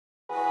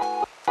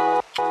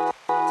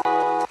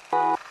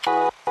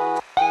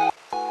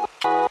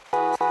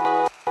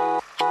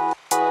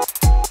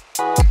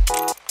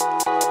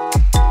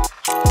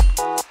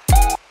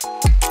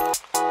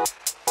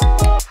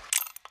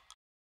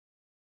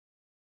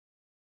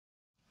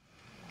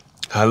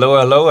Hello,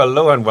 hello,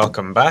 hello, and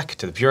welcome back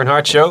to the Pure in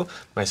Heart Show.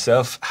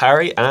 Myself,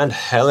 Harry, and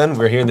Helen.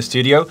 We're here in the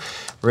studio,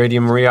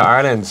 Radio Maria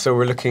Ireland. So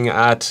we're looking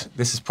at,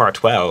 this is part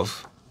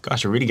 12.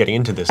 Gosh, we're really getting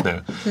into this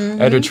now.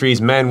 Edward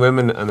Tree's Men,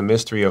 Women, and the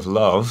Mystery of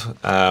Love.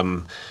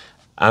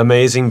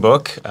 Amazing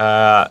book.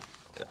 I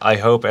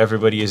hope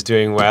everybody is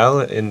doing well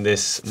in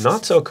this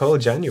not so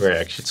cold January,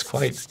 actually. It's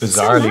quite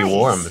bizarrely so nice.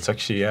 warm. It's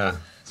actually,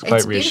 it's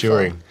quite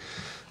reassuring. Beautiful.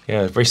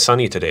 Yeah, very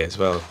sunny today as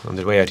well. On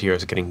the way out here, I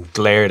was getting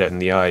glared at in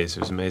the eyes. It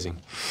was amazing.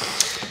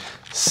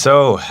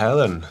 So,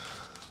 Helen,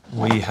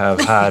 we have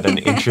had an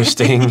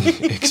interesting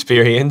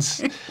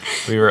experience.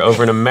 We were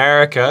over in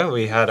America.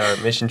 We had our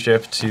mission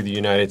trip to the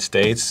United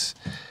States.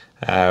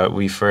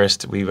 We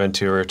went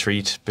to a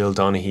retreat, Bill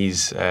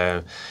Donaghy's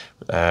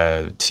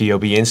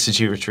TOB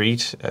Institute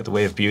retreat at the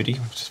Way of Beauty,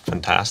 which is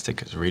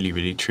fantastic. It was really,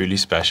 really, truly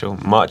special.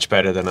 Much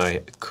better than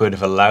I could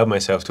have allowed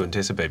myself to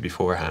anticipate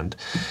beforehand.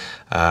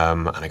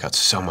 And I got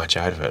so much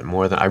out of it,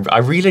 more than I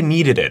really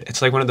needed it. It's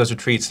like one of those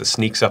retreats that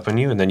sneaks up on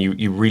you, and then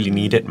you really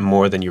need it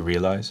more than you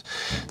realize.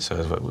 So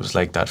it was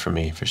like that for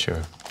me, for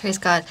sure. Praise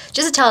God.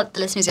 Just to tell the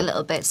listeners a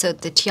little bit, so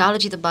the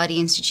Theology of the Body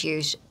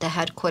Institute, the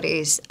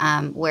headquarters,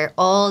 where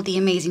all the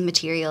amazing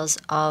materials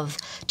of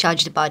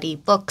Theology of the Body,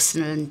 books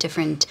and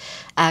different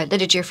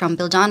literature from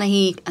Bill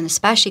Donaghy and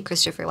especially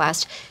Christopher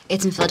West,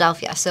 it's in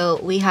Philadelphia.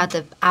 So we had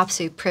the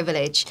absolute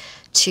privilege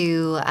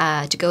to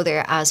go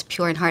there as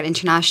Pure in Heart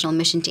International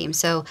mission team.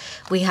 So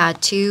we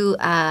had two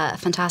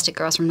fantastic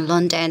girls from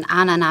London,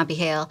 Anna and Abby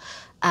Hale,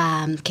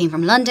 came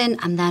from London,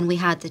 and then we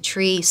had the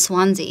Tree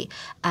Swansea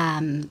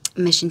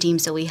mission team.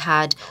 So we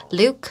had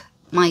Luke,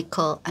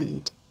 Michael,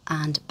 and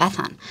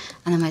Bethan,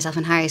 and then myself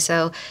and Harry.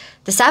 So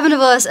the seven of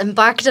us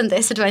embarked on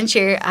this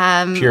adventure.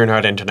 Pure in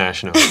Heart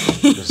International.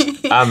 It was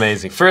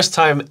amazing. First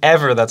time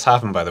ever that's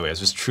happened, by the way. It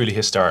was truly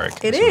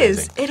historic. It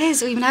is. It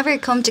is. We've never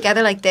come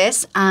together like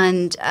this,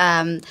 and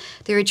the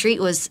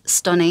retreat was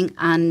stunning.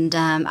 And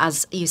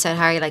as you said,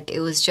 Harry, like it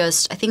was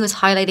just, I think it was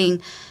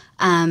highlighting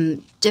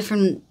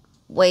different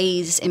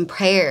ways in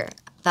prayer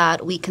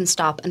that we can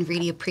stop and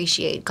really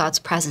appreciate God's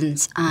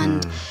presence.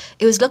 And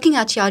it was looking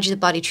at theology of the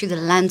body through the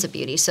lens of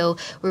beauty. So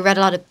we read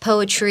a lot of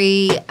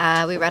poetry,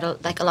 we read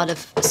a lot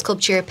of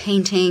sculpture,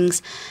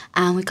 paintings,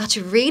 and we got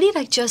to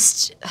really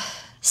just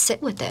sit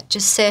with it,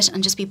 just sit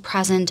and just be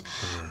present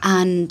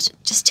and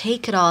just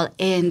take it all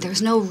in. There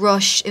was no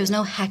rush, it was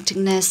no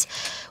hecticness.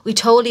 We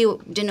totally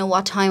didn't know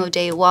what time of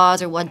day it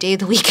was or what day of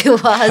the week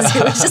it was.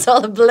 It was just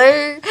all a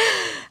blur.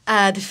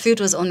 The food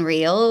was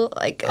unreal.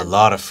 Like a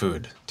lot of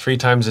food. 3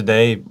 times a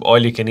day, all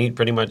you can eat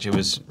pretty much. It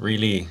was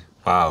really,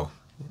 wow.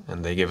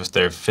 And they gave us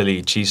their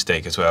Philly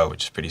cheesesteak as well,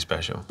 which is pretty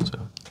special. So,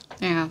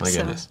 yeah, my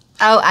goodness.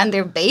 Oh, and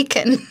their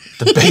bacon.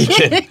 The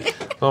bacon.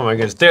 Oh my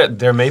goodness.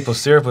 Their maple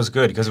syrup was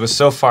good because it was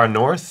so far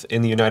north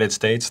in the United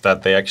States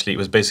that it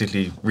was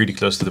basically really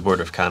close to the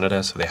border of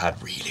Canada. So they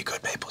had really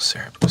good maple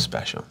syrup. It was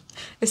special.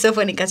 It's so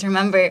funny because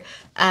remember,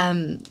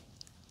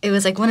 it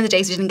was like one of the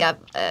days we didn't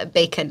get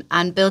bacon,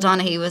 and Bill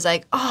Donaghy was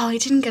like, "Oh, I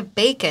didn't get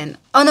bacon.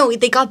 Oh no,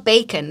 they got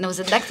bacon." And it was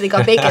the next day they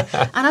got bacon,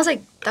 and I was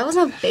like, "That was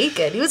not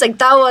bacon." He was like,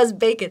 "That was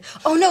bacon."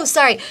 Oh no,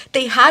 sorry.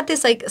 They had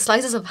this like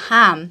slices of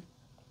ham.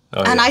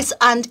 Oh, and yeah.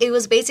 and it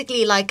was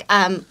basically like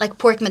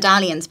pork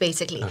medallions,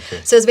 basically. Okay.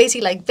 So it's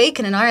basically like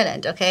bacon in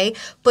Ireland, okay?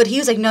 But he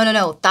was like,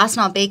 no, that's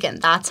not bacon,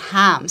 that's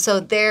ham.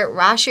 So their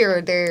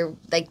rasher,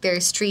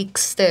 their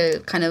streaks,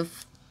 the kind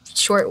of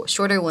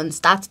shorter ones,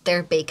 that's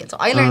their bacon. So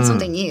I learned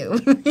something new.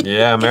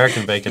 Yeah,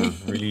 American bacon,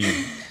 really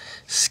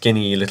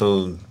skinny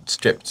little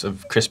strips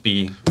of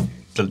crispy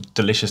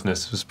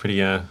deliciousness. It was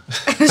pretty. It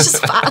was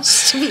just fat,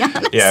 to be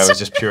honest. Yeah, it was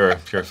just pure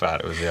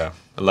fat. It was a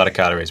lot of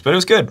calories, but it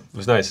was good. It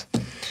was nice.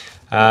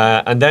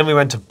 And then we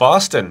went to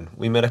Boston.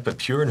 We met up at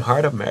Pure in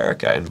Heart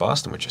America in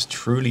Boston, which was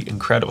truly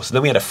incredible. So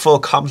then we had a full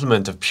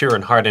complement of Pure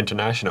in Heart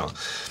International.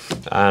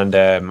 And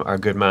our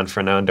good man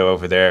Fernando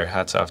over there,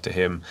 hats off to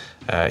him,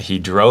 he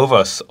drove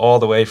us all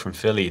the way from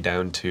Philly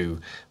down to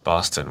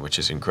Boston, which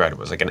is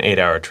incredible. It was like an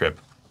 8-hour trip.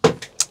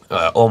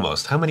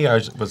 Almost. How many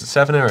hours? Was it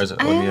 7 hours?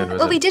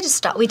 We did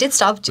stop. We did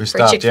stop for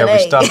stopped, Chick-fil-A.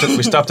 Yeah,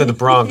 we stopped at the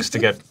Bronx to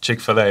get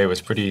Chick-fil-A. It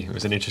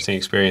was an interesting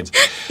experience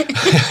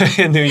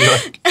in New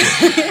York.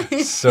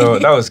 So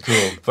that was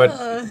cool. But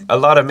a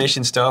lot of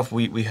mission stuff.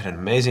 We had an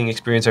amazing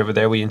experience over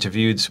there. We had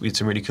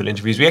some really cool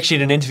interviews. We actually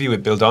did an interview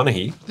with Bill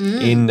Donaghy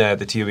in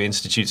the TOB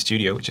Institute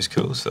studio, which is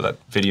cool. So that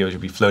video should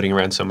be floating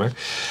around somewhere.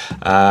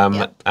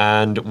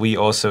 And we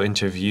also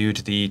interviewed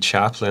the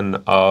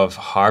chaplain of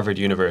Harvard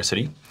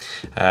University,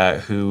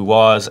 who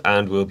was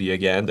and will be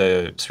again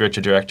the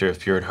spiritual director of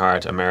Pure in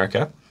Heart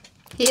America.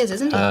 He is,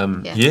 isn't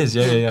he? He is,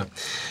 yeah.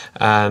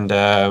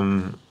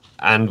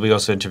 And we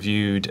also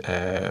interviewed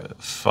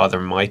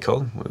Father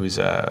Michael, who's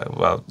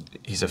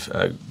he's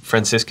a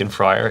Franciscan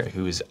friar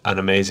who is an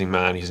amazing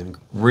man. He's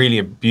really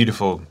a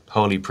beautiful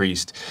holy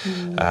priest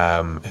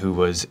who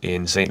was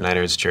in St.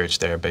 Leonard's Church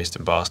there, based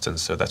in Boston.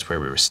 So that's where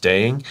we were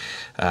staying.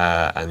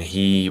 And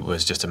he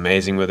was just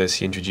amazing with us.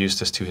 He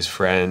introduced us to his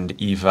friend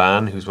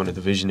Ivan, who's one of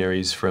the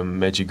visionaries from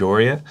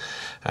Medjugorje.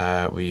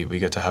 We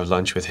got to have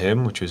lunch with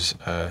him, which was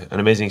an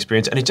amazing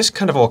experience. And it just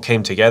kind of all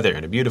came together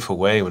in a beautiful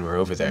way when we were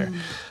over there.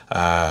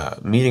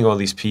 Meeting all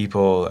these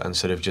people and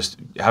sort of just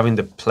having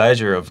the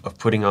pleasure of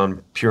putting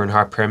on Pure in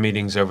Heart prayer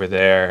meetings over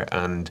there,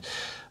 and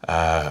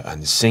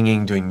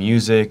singing, doing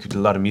music. We did a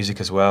lot of music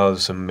as well.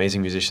 Some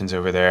amazing musicians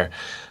over there,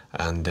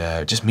 and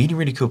just meeting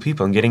really cool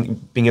people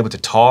and being able to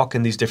talk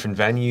in these different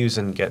venues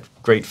and get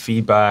great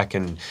feedback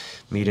and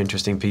meet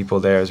interesting people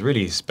there is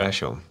really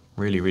special.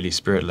 Really, really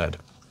spirit-led.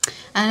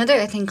 Another,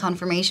 I think,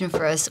 confirmation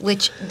for us,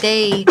 which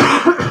they,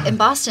 in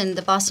Boston,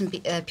 the Boston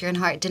Pure in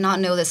Heart did not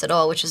know this at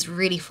all, which was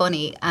really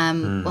funny.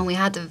 When we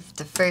had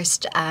the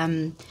first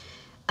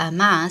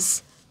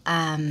Mass,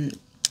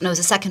 no, it was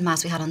the second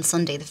Mass we had on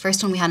Sunday. The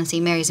first one we had in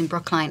St. Mary's in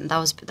Brookline, and that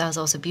was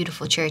also a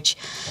beautiful church.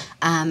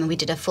 And we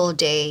did a full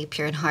day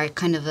Pure in Heart,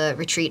 kind of a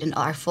retreat and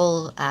our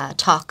full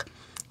talk.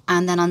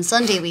 And then on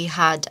Sunday we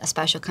had a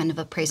special kind of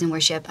a praise and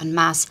worship and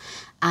Mass.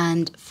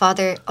 And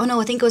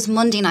I think it was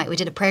Monday night, we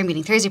did a prayer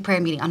meeting, Thursday prayer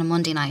meeting on a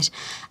Monday night.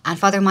 And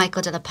Father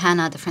Michael de la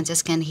Pena, the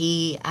Franciscan,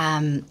 he,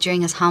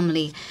 during his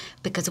homily,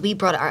 because we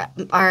brought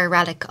our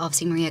relic of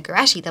St. Maria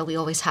Goretti that we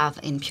always have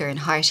in Pure in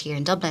Heart here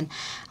in Dublin.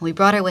 And we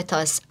brought her with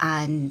us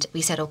and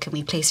we said, can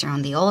we place her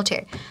on the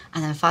altar?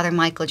 And then Father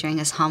Michael, during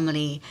his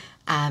homily,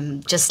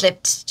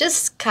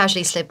 just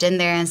casually slipped in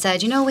there and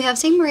said, we have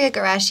St. Maria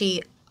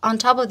Goretti on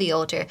top of the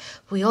altar.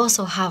 We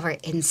also have her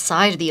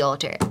inside the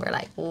altar. We're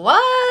like,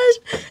 what?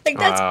 Like,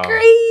 that's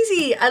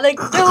crazy. And like,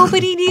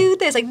 nobody knew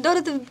this. Like, none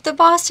of the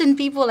Boston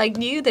people like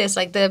knew this.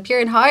 Like, the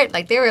Pure in Heart,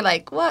 like, they were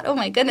like, what? Oh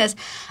my goodness.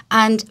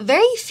 And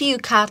very few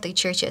Catholic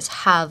churches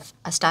have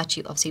a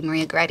statue of St.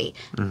 Maria Goretti.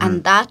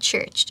 And that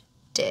church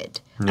did.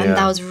 Yeah. And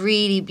that was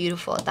really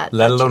beautiful.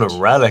 Let alone a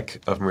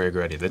relic of Maria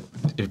Goretti. That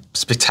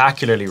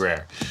spectacularly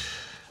rare.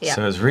 Yeah.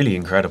 So it was really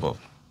incredible.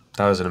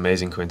 That was an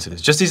amazing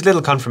coincidence. Just these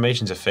little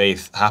confirmations of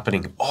faith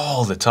happening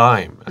all the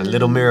time, and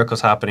little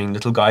miracles happening,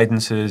 little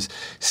guidances,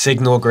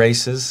 signal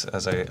graces,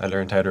 as I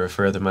learned how to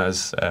refer them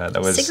as.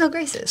 That was signal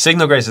graces.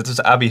 Signal graces. That's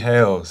what Abby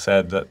Hale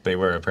said that they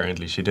were.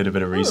 Apparently, she did a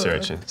bit of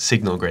research.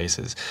 Signal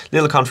graces,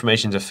 little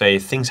confirmations of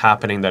faith, things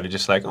happening that are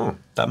just like, oh,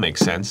 that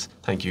makes sense.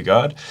 Thank you,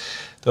 God.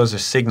 Those are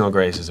signal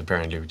graces,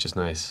 apparently, which is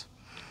nice.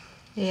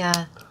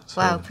 Yeah.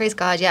 So. Wow. Praise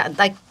God. Yeah.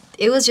 Like,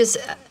 it was just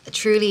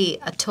truly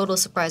a total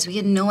surprise. We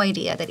had no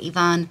idea that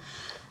Ivan,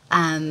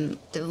 one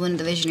of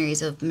the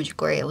visionaries of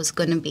Medjugorje, was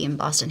going to be in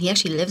Boston. He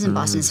actually lives in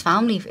Boston. His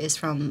family is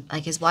from,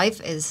 like, his wife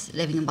is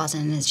living in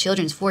Boston, and his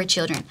children's 4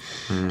 children.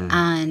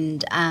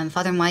 And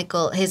Father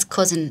Michael, his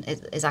cousin,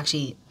 is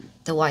actually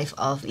the wife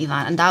of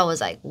Ivan. And that was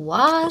like,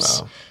 what?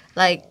 Wow.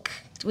 Like,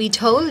 we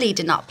totally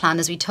did not plan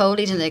this. We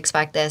totally didn't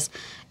expect this.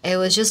 It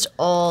was just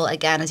all,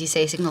 again, as you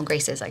say, signal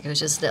graces. Like, it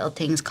was just little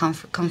things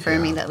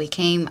confirming that we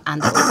came,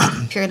 and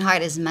that Pure in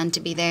Heart is meant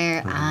to be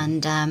there.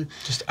 And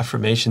just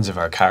affirmations of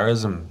our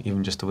charism,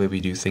 even just the way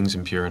we do things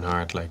in Pure in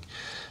Heart. Like,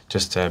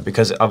 just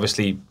because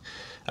obviously,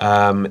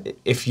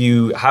 if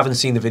you haven't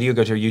seen the video,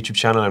 go to our YouTube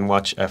channel and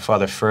watch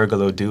Father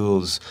Fergal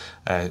O'Doull's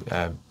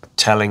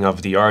telling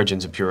of the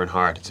origins of Pure in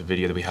Heart. It's a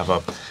video that we have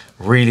up,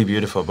 really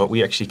beautiful. But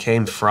we actually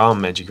came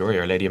from Medjugorje.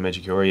 Our Lady of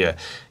Medjugorje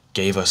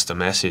gave us the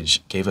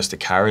message, gave us the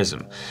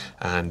charism,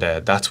 and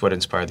that's what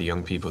inspired the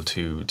young people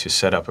to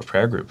set up a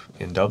prayer group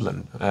in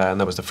Dublin.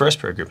 And that was the first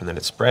prayer group, and then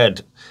it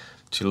spread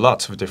to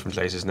lots of different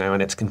places now,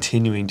 and it's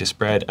continuing to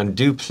spread. And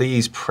do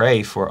please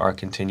pray for our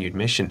continued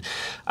mission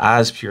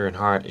as Pure in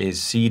Heart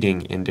is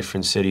seeding in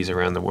different cities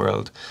around the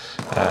world.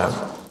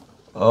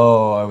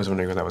 I was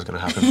wondering when that was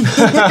going to happen.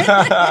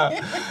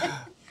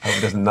 I hope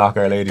it doesn't knock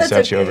Our Lady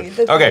statue over.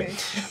 Okay.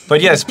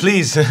 But yes,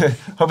 please.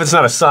 Hope it's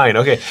not a sign.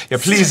 Okay. Yeah,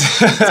 please.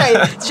 Sorry,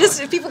 it's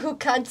just people who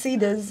can't see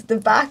this, the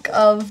back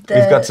of the...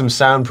 We've got some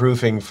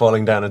soundproofing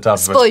falling down on top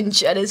of it.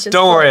 Sponge, and it's just...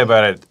 Don't worry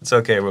about it. It's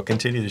okay. We'll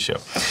continue the show.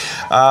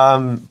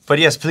 But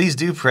yes, please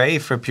do pray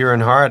for Pure in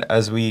Heart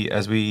as we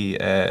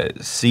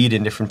seed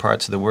in different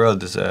parts of the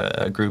world. There's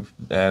a group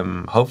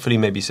hopefully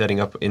maybe setting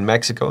up in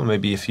Mexico, and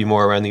maybe a few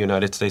more around the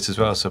United States as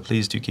well. So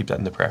please do keep that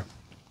in the prayer.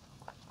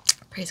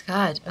 Praise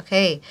God.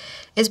 Okay.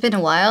 It's been a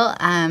while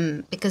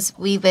because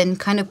we've been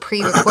kind of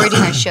pre-recording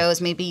our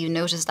shows. Maybe you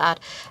noticed that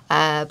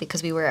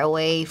because we were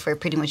away for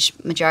pretty much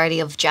majority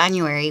of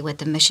January with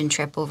the mission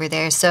trip over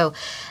there. So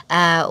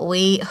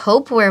we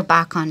hope we're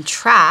back on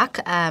track.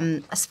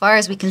 As far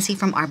as we can see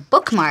from our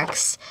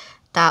bookmarks,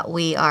 that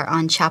we are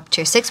on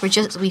chapter 6.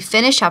 We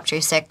finished chapter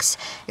 6.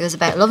 It was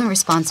about love and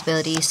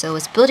responsibility. So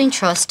it's building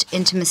trust,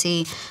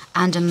 intimacy,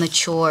 and a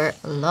mature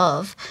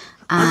love.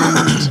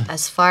 And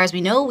as far as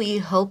we know, we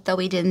hope that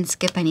we didn't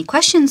skip any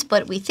questions,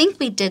 but we think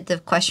we did the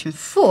question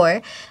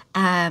 4.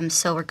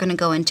 So we're going to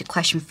go into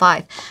question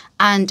 5.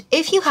 And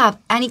if you have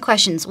any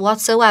questions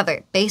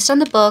whatsoever based on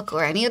the book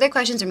or any other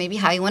questions or maybe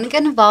how you want to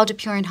get involved with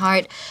Pure in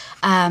Heart,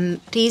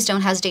 please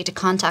don't hesitate to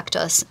contact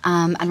us.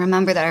 And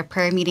remember that our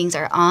prayer meetings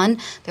are on.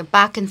 They're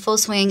back in full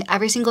swing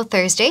every single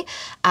Thursday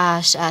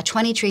at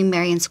 23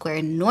 Marion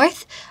Square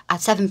North at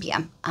 7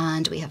 p.m.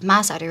 And we have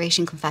Mass,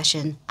 Adoration,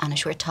 Confession and a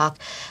short talk,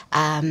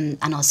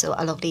 and also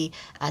a lovely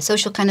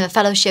social kind of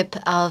fellowship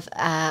of,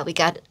 we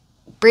got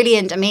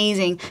brilliant,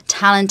 amazing,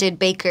 talented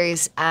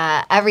bakers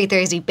every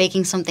Thursday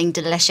baking something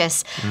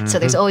delicious. So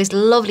there's always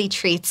lovely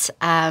treats.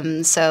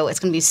 So it's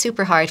going to be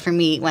super hard for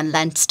me when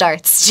Lent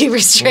starts to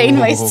restrain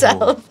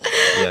myself.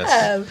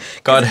 Yes.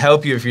 God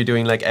help you if you're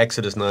doing like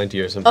Exodus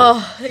 90 or something.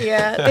 Oh,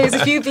 yeah. There's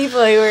a few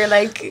people who were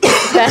like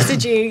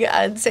messaging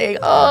and saying,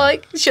 oh,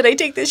 should I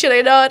take this? Should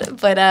I not?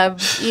 But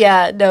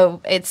yeah,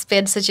 no, it's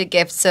been such a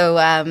gift. So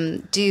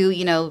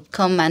do,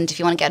 come, and if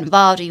you want to get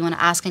involved or you want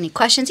to ask any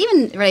questions,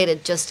 even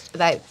related just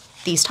about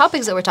these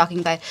topics that we're talking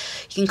about,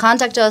 you can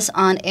contact us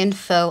on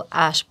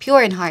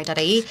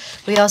info@pureinheart.ie.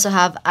 We also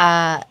have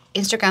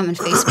Instagram and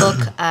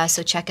Facebook,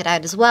 so check it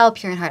out as well,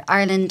 Pure in Heart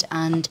Ireland.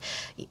 And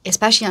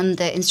especially on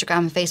the Instagram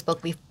and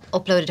Facebook, we've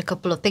uploaded a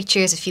couple of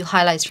pictures, a few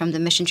highlights from the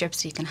mission trip,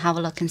 so you can have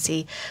a look and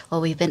see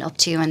what we've been up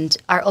to. And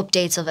our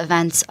updates of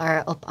events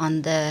are up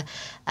on the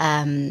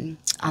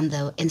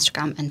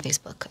Instagram and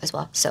Facebook as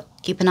well. So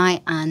keep an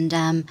eye. And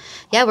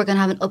yeah, we're going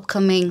to have an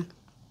upcoming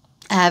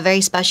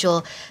very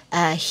special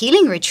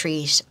healing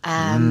retreat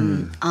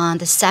on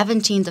the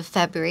 17th of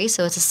February.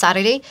 So it's a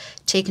Saturday.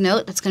 Take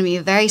note. It's going to be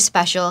a very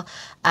special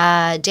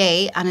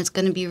day, and it's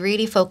going to be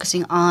really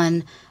focusing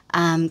on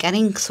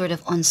getting sort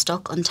of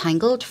unstuck,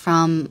 untangled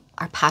from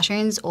our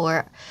patterns,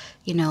 or,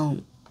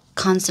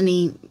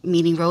 constantly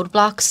meeting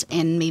roadblocks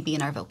maybe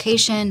in our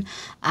vocation,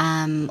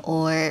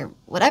 or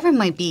whatever it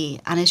might be.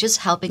 And it's just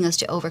helping us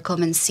to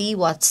overcome and see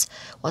what's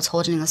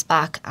holding us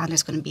back. And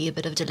there's going to be a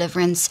bit of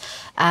deliverance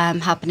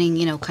happening,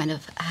 kind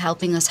of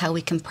helping us how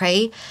we can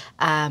pray,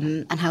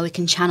 and how we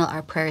can channel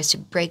our prayers to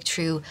break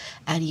through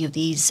any of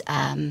these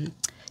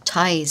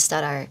ties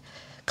that are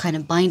kind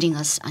of binding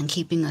us and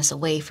keeping us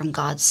away from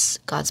God's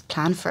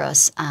plan for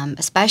us,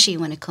 especially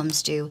when it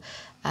comes to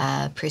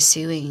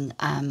pursuing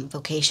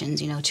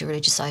vocations, to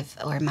religious life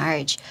or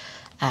marriage.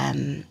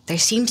 There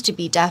seems to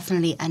be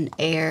definitely an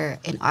air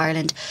in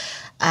Ireland.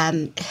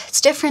 It's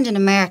different in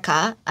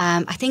America.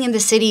 I think in the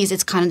cities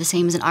it's kind of the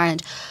same as in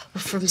Ireland.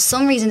 But for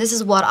some reason, this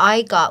is what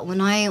I got when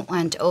I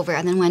went over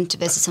and then went to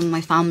visit some of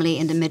my family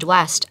in the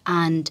Midwest,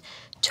 and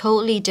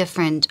totally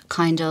different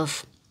kind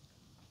of,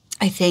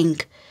 I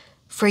think,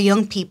 for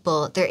young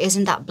people, there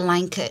isn't that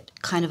blanket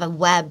kind of a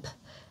web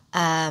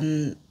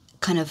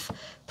kind of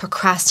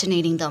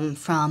procrastinating them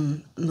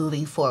from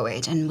moving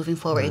forward and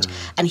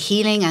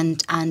healing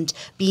and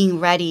being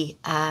ready,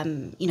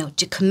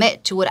 to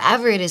commit to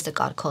whatever it is that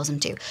God calls them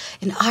to.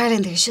 In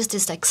Ireland, there's just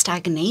this like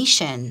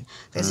stagnation.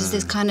 There's just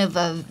this kind of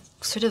a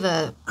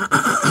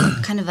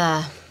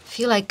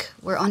feel like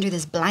we're under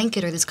this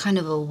blanket or this kind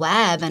of a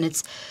web, and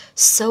it's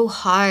so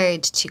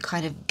hard to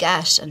kind of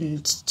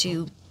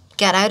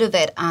get out of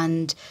it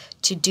and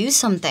to do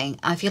something.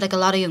 I feel like a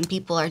lot of young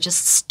people are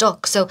just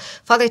stuck. So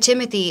Father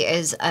Timothy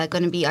is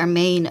going to be our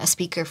main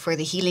speaker for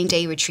the Healing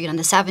Day retreat on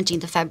the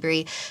 17th of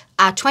February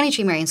at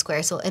 23 Marion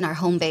Square, so in our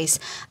home base.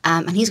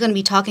 And he's going to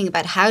be talking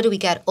about how do we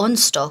get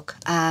unstuck,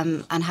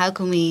 and how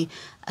can we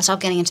stop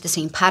getting into the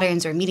same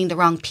patterns or meeting the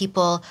wrong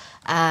people,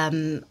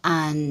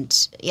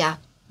 and yeah,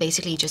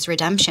 basically just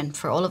redemption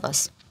for all of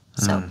us.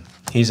 So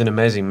he's an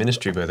amazing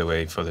ministry, by the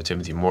way, Father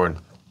Timothy Moran.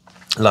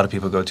 A lot of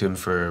people go to him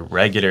for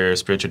regular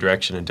spiritual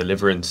direction and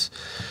deliverance.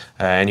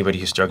 Anybody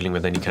who's struggling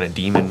with any kind of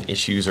demon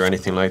issues or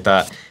anything like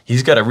that.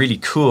 He's got a really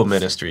cool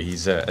ministry.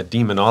 He's a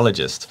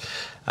demonologist.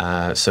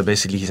 So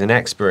basically he's an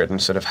expert in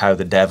sort of how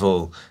the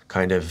devil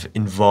kind of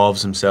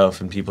involves himself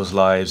in people's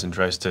lives and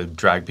tries to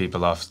drag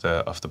people off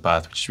the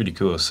path, which is really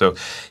cool. So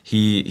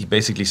he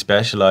basically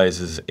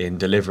specializes in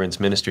deliverance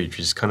ministry, which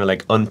is kind of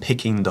like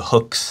unpicking the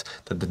hooks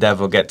that the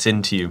devil gets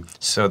into you,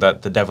 so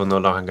that the devil no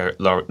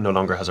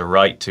longer has a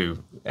right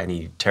to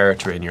any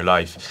territory in your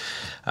life.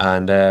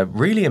 And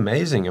really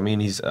amazing. I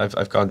mean,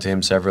 I've gone to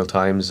him several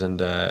times,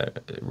 and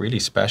really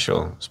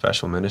special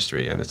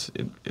ministry, and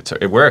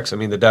it works. I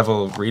mean, the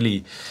devil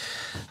really,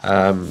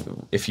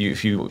 if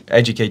you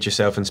educate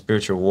yourself in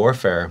spiritual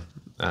warfare,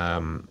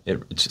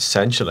 it's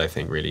essential, I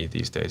think, really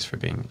these days for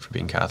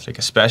being Catholic,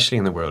 especially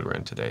in the world we're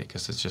in today,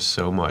 because there's just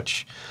so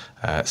much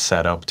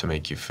set up to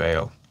make you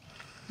fail.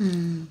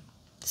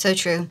 So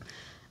true.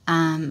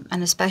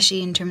 And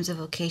especially in terms of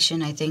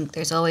vocation, I think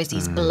there's always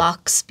these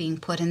blocks being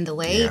put in the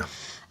way. Yeah.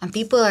 And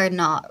people are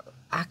not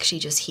actually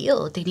just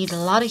healed. They need a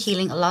lot of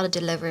healing, a lot of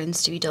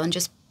deliverance to be done,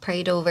 just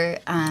prayed over,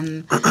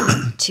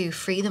 to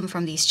free them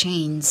from these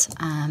chains.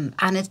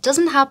 And it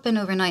doesn't happen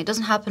overnight. It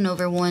doesn't happen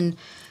over one,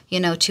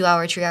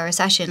 2-hour, 3-hour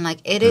session. Like,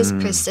 it is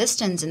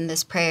persistence in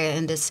this prayer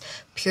and this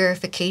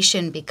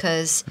purification,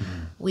 because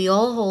we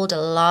all hold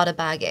a lot of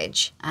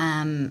baggage.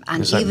 And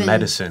it's even like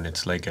medicine.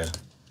 It's like a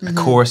a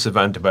course of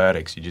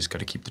antibiotics. You just got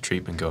to keep the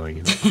treatment going.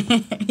 You know?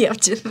 You have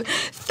to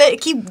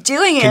keep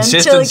doing it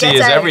until it Consistency gets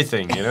is out.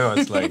 everything. You know,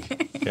 it's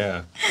like,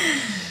 yeah,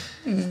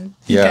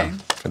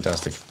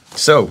 fantastic.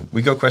 So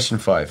we go question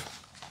 5.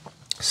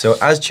 So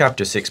as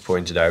chapter 6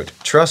 pointed out,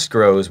 trust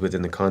grows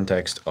within the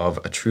context of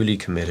a truly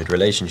committed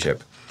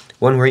relationship,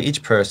 one where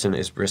each person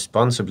is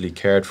responsibly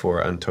cared for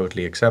and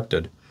totally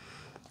accepted.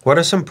 What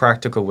are some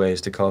practical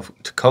ways to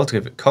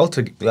cultivate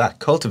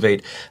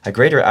a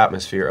greater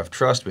atmosphere of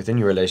trust within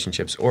your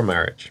relationships or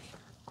marriage?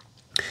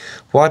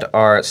 What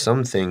are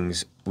some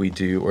things we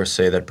do or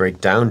say that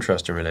break down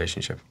trust in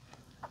relationship?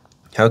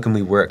 How can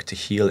we work to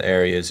heal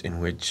areas in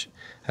which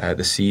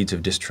the seeds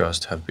of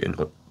distrust have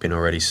been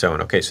already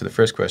sown? Okay, so the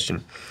first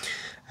question,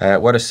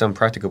 what are some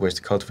practical ways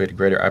to cultivate a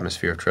greater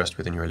atmosphere of trust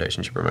within your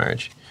relationship or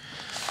marriage?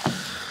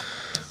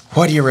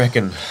 What do you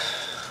reckon?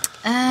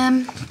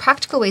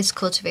 Practical ways to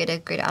cultivate a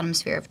greater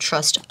atmosphere of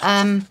trust.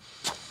 I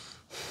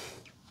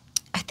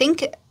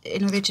think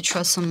in order to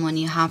trust someone,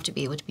 you have to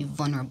be able to be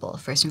vulnerable,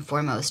 first and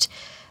foremost.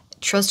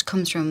 Trust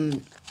comes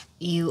from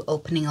you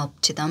opening up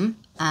to them,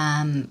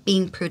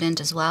 being prudent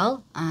as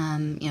well,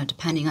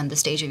 depending on the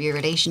stage of your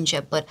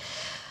relationship. But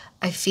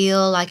I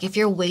feel like if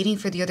you're waiting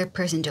for the other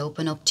person to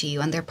open up to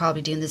you and they're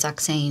probably doing the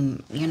exact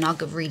same, you're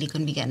not really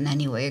going to be getting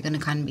anywhere. You're going to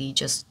kind of be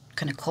just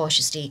kind of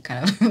cautiously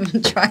kind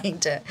of trying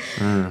to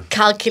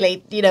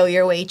calculate,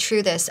 your way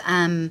through this.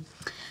 I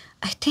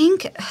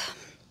think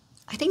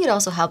it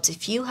also helps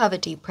if you have a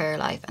deep prayer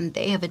life and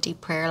they have a deep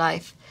prayer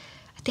life.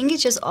 I think it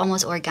just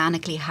almost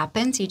organically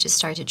happens. You just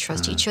start to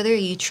trust each other.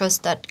 You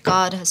trust that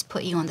God has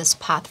put you on this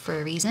path for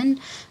a reason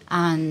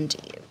and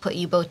put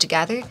you both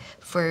together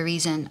for a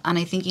reason. And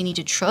I think you need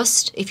to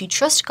trust. If you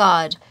trust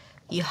God,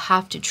 you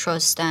have to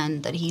trust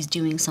then that He's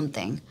doing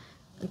something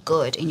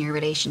good in your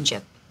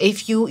relationship.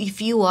 If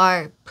you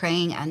are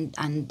praying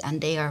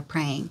and they are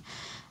praying,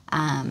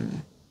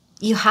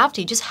 you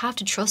just have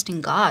to trust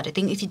in God. I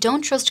think if you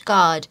don't trust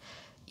God,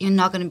 you're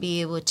not going to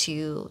be able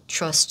to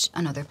trust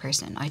another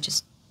person. I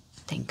just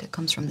think it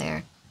comes from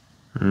there.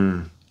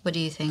 What do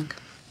you think?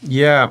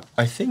 Yeah,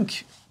 I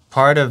think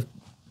part of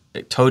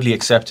totally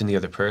accepting the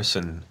other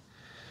person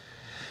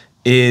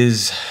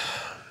is,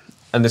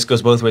 and this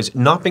goes both ways,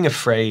 not being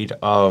afraid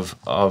of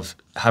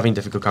having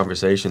difficult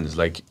conversations.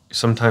 Like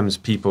sometimes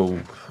people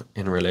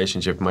in a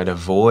relationship might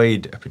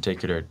avoid a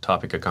particular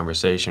topic of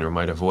conversation or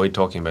might avoid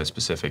talking about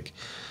specific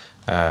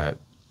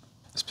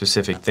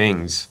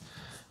things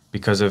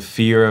because of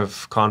fear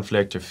of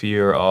conflict or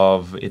fear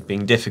of it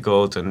being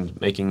difficult and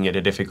making it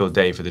a difficult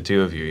day for the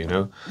two of you, you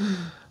know?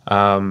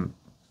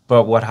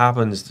 But what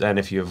happens then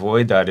if you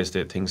avoid that is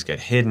that things get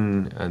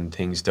hidden and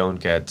things don't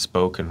get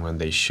spoken when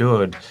they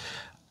should.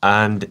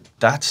 And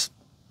that's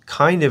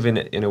kind of,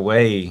 in a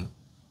way,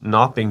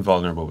 not being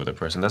vulnerable with a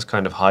person. That's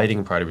kind of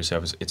hiding part of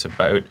yourself.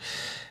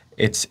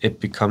 It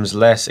becomes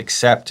less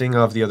accepting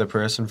of the other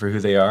person for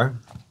who they are,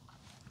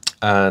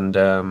 and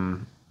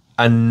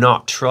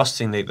not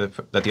trusting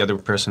that the other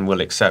person will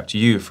accept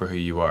you for who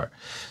you are.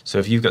 So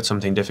if you've got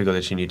something difficult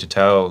that you need to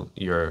tell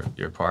your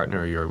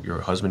partner,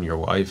 your husband, your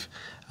wife,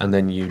 and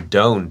then you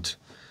don't,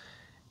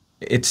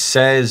 it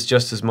says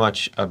just as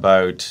much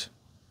about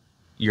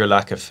your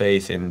lack of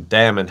faith in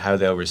them and how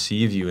they'll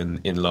receive you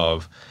in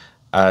love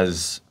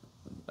as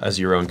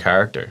your own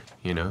character,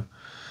 you know?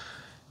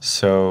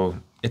 So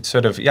it's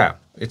sort of,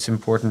 it's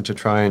important to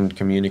try and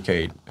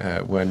communicate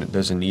when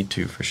there's a need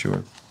to, for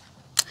sure.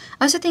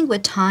 I also think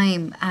with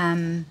time,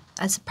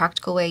 as a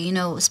practical way,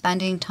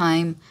 spending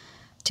time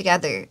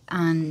together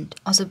and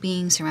also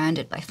being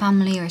surrounded by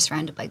family or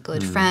surrounded by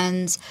good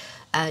friends,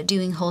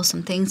 doing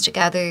wholesome things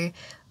together,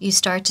 you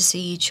start to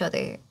see each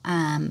other,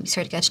 you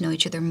start to get to know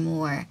each other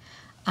more.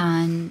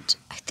 And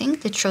I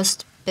think the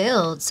trust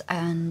builds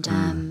and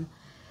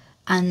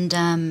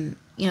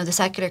the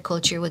secular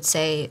culture would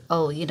say,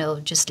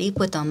 just sleep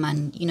with them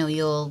and,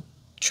 you'll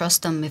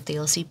trust them if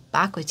they'll sleep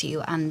back with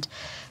you. And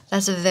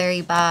that's a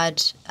very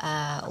bad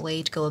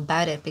way to go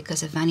about it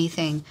because if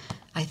anything,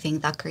 I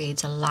think that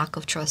creates a lack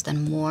of trust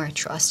and more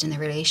trust in the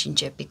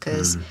relationship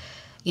because,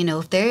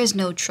 if there is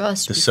no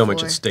trust there's so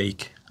much at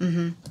stake.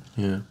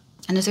 Yeah.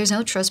 And if there's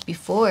no trust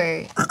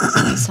before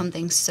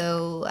something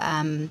so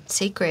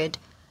sacred,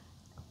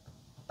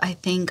 I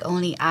think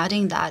only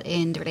adding that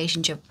in the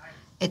relationship,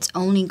 it's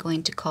only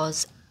going to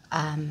cause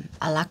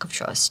a lack of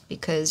trust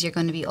because you're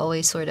going to be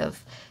always going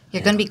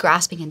to be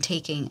grasping and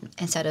taking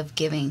instead of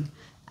giving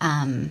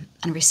and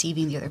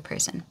receiving the other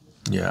person.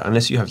 Yeah,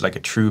 unless you have like a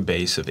true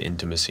base of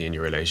intimacy in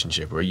your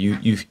relationship where you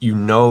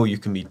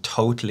can be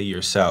totally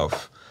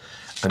yourself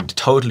and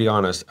totally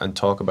honest and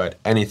talk about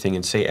anything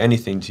and say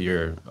anything to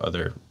your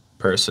other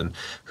person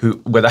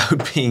who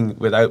without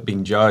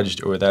being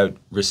judged or without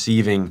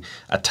receiving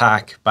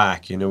attack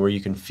back, where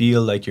you can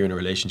feel like you're in a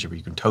relationship where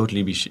you can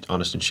totally be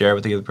honest and share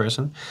with the other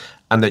person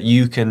and that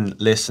you can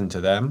listen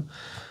to them.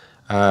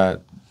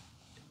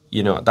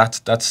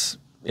 That's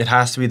it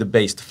has to be the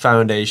base, the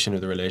foundation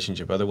of the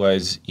relationship.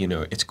 Otherwise,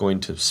 it's going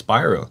to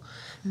spiral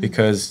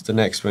because the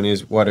next one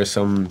is what are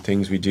some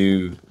things we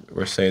do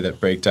or say that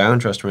break down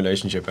trust in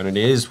relationship, and it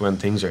is when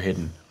things are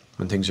hidden.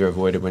 when things are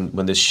avoided,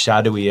 when there's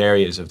shadowy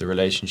areas of the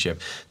relationship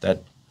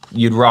that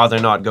you'd rather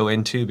not go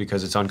into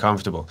because it's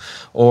uncomfortable,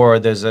 or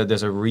there's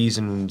a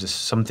reason,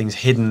 just something's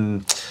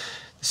hidden,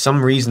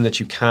 some reason that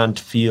you can't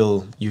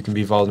feel you can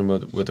be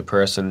vulnerable with a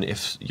person.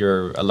 If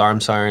your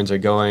alarm sirens are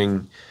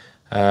going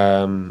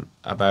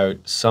about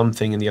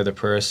something in the other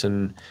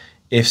person,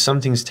 if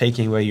something's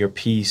taking away your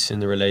peace in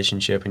the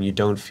relationship and you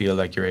don't feel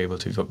like you're able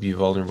to be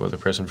vulnerable with a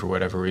person for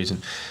whatever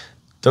reason,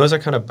 those are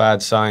kind of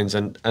bad signs.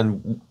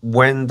 And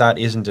when that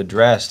isn't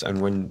addressed,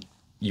 and when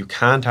you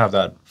can't have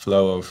that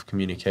flow of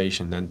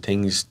communication, then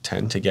things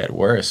tend to get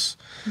worse.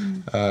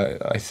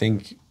 I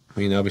think, I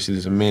mean, obviously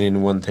there's a million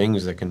and one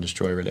things that can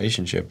destroy a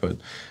relationship, but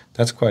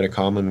that's quite a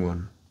common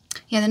one.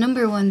 Yeah, the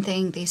number one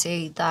thing they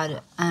say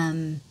that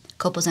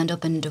couples end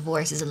up in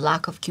divorce is a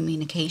lack of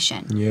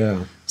communication.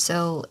 Yeah.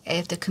 So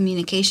if the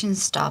communication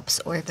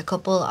stops, or if the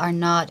couple are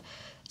not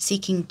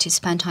seeking to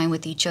spend time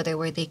with each other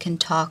where they can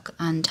talk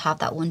and have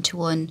that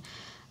one-to-one,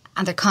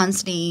 and they're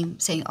constantly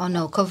saying, oh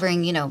no,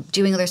 covering,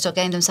 doing other stuff,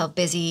 getting themselves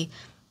busy,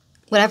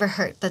 whatever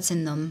hurt that's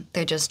in them,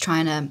 they're just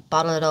trying to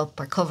bottle it up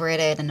or cover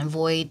it and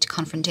avoid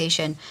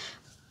confrontation.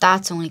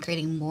 That's only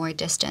creating more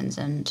distance,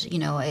 and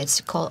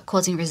it's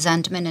causing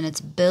resentment, and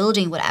it's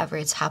building whatever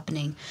it's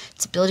happening.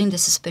 It's building the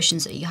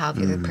suspicions that you have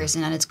of the other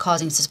person, and it's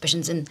causing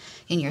suspicions in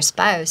your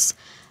spouse.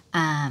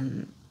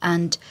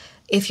 And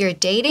if you're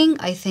dating,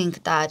 I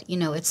think that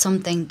it's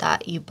something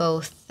that you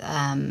both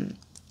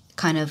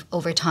kind of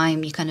over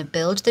time you kind of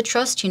build the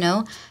trust.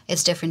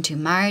 It's different to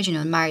marriage.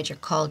 In marriage you're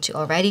called to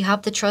already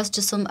have the trust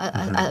to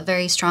a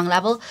very strong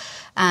level,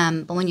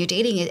 but when you're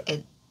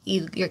dating,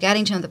 you're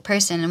getting to know the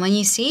person, and when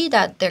you see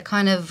that they're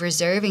kind of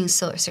reserving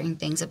certain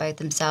things about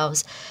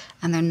themselves,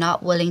 and they're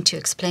not willing to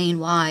explain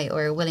why,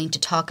 or willing to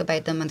talk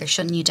about them, and they're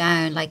shutting you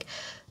down, like,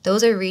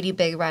 those are really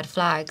big red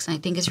flags. And I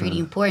think it's really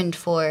important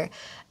for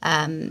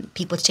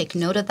people to take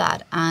note of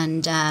that,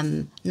 and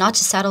not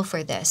to settle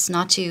for this,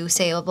 not to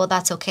say, oh, well,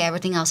 that's okay,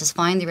 everything else is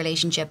fine, the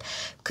relationship,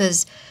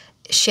 because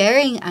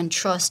sharing and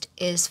trust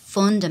is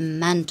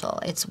fundamental.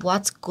 It's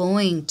what's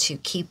going to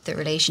keep the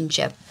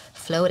relationship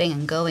floating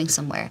and going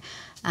somewhere.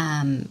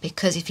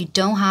 Because if you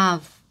don't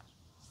have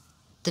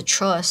the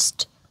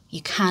trust,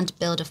 you can't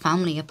build a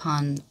family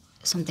upon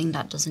something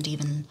that doesn't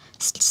even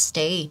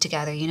stay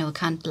together. It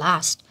can't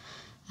last.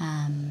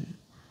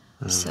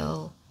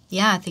 So,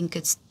 yeah, I think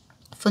it's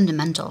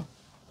fundamental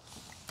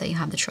that you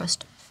have the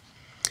trust.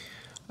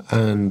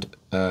 And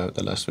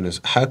the last one is,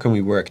 how can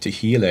we work to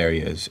heal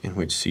areas in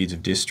which seeds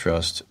of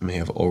distrust may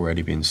have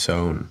already been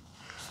sown?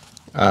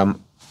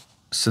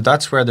 So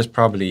that's where there's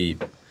probably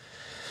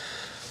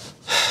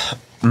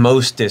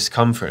most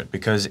discomfort,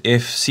 because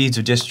if seeds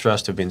of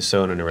distrust have been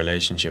sown in a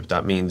relationship,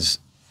 that means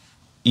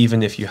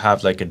even if you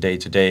have like a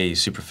day-to-day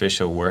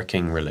superficial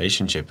working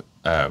relationship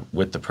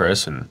with the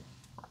person,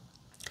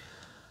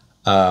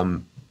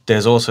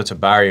 there's all sorts of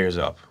barriers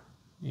up,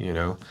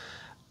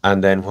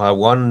 and then while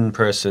one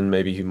person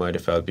maybe who might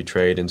have felt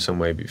betrayed in some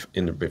way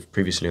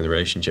previously in the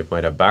relationship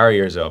might have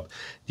barriers up,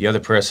 the other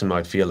person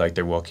might feel like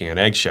they're walking on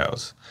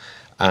eggshells,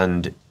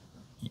 and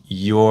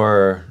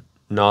your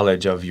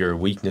knowledge of your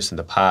weakness in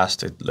the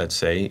past, let's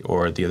say,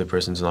 or the other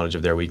person's knowledge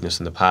of their weakness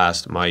in the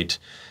past might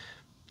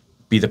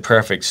be the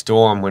perfect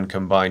storm when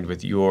combined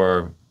with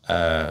your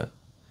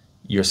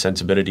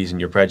sensibilities and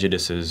your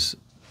prejudices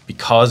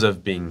because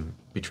of being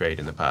betrayed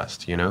in the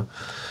past,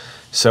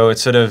 So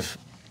it's sort of,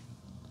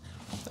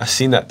 I've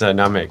seen that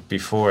dynamic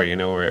before,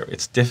 where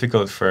it's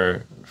difficult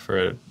for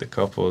the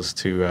couples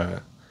to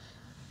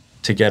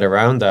get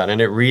around that, and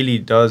it really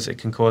does. It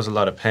can cause a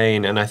lot of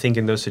pain, and I think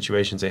in those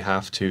situations they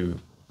have to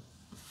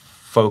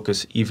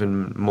focus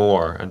even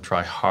more and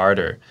try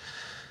harder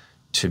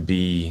to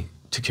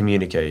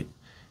communicate,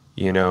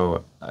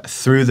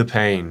 through the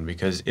pain,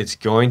 because it's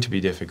going to be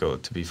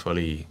difficult to be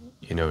fully,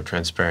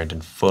 transparent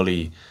and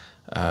fully,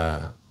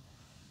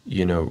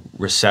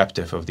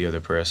 receptive of the other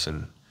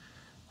person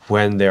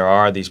when there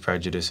are these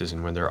prejudices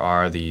and when there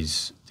are the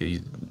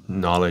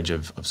knowledge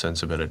of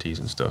sensibilities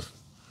and stuff.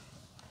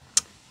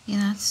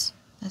 Yeah,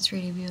 that's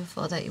really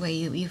beautiful that way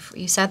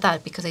you said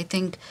that, because I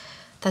think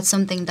that's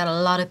something that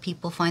a lot of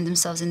people find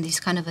themselves in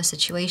these kind of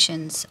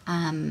situations.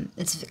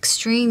 It's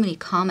extremely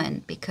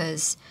common,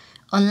 because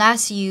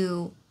unless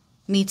you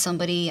meet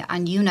somebody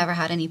and you never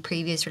had any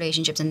previous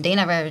relationships and they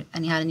never had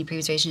any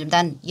previous relationship,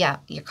 then yeah,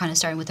 you're kind of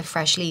starting with a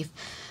fresh leaf.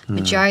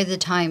 Majority of the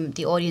time,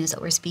 the audience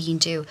that we're speaking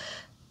to,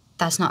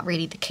 that's not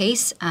really the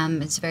case.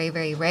 It's very,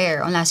 very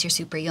rare, unless you're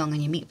super young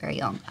and you meet very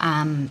young,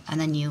 and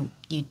then you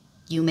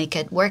make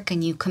it work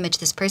and you commit to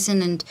this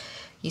person and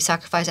you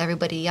sacrifice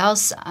everybody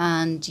else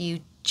and you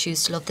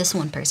choose to love this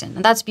one person.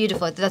 And that's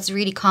beautiful. That's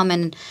really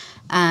common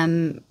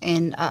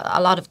in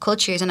a lot of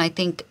cultures, and I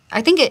think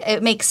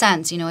it makes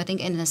sense. I think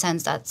in a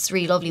sense that's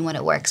really lovely when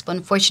it works, but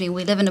unfortunately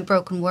we live in a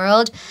broken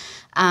world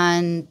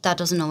and that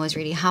doesn't always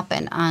really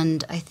happen.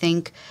 And I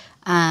think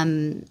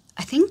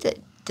that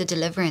the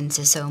deliverance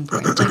is so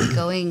important, like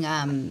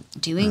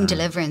doing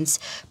deliverance,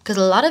 because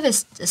a lot of it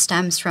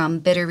stems from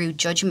bitter root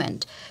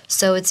judgment.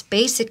 So it's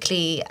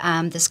basically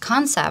this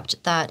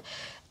concept that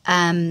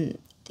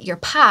your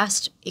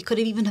past, it could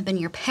have even have been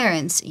your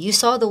parents. You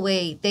saw the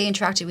way they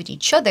interacted with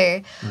each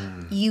other.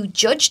 You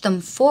judged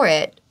them for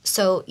it.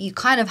 So you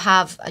kind of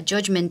have a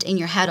judgment in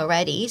your head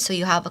already. So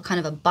you have a kind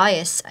of a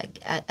bias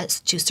as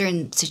to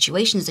certain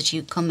situations that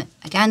you come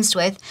against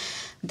with.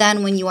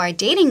 Then when you are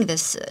dating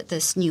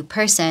this new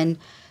person,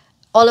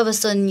 all of a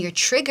sudden you're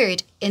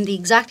triggered in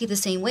exactly the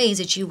same ways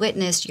that you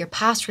witnessed your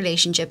past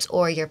relationships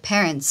or your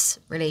parents'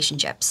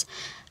 relationships.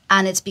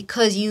 And it's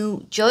because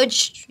you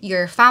judged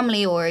your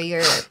family or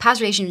your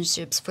past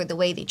relationships for the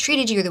way they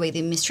treated you or the way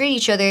they mistreated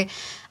each other.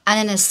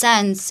 And in a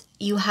sense,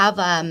 you have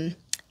a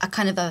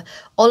kind of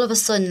all of a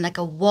sudden like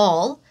a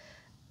wall.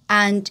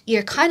 And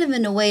you're kind of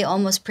in a way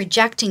almost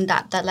projecting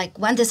that like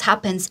when this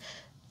happens,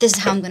 this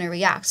is how I'm going to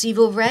react. So you've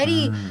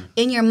already,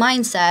 in your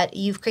mindset,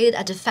 you've created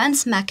a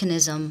defense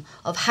mechanism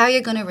of how you're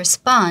going to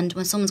respond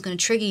when someone's going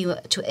to trigger you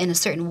in a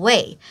certain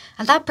way.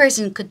 And that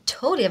person could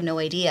totally have no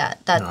idea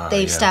that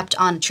they've stepped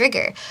on a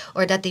trigger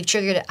or that they've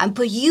triggered it.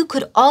 But you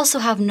could also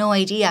have no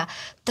idea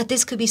that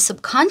this could be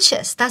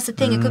subconscious. That's the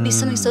thing. It could be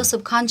something so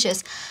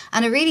subconscious.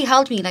 And it really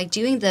helped me, like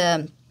doing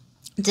the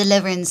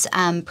deliverance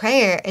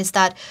prayer, is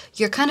that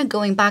you're kind of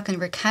going back and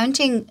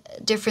recounting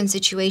different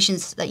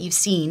situations that you've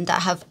seen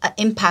that have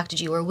impacted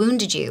you or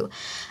wounded you,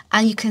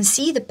 and you can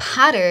see the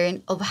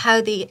pattern of how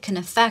they can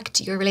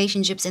affect your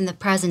relationships in the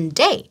present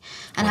day,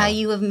 and how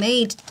you have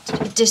made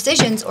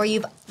decisions or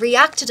you've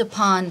reacted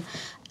upon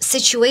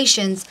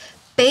situations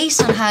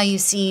based on how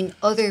you've seen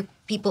other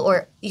people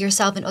or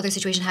yourself in other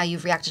situations, how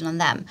you've reacted on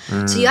them.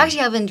 So you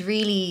actually haven't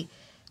really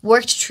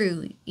worked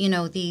through,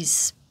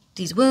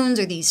 these wounds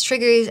or these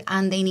triggers,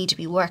 and they need to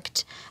be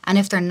worked. And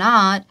if they're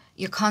not,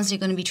 you're constantly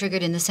going to be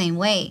triggered in the same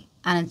way.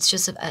 And it's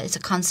just it's a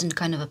constant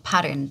kind of a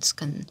pattern. It's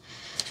keeps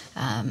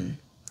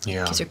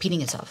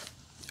repeating itself.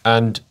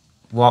 And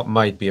what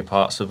might be a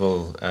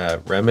possible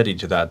remedy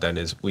to that then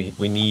is we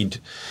need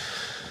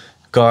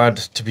God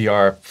to be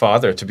our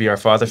father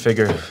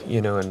figure,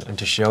 and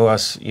to show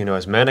us,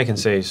 as men, I can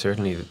say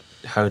certainly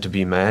how to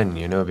be men,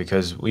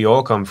 because we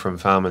all come from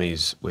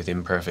families with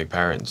imperfect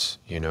parents,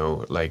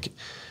 like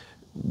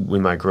we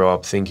might grow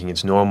up thinking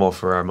it's normal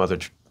for our mother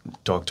to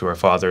talk to our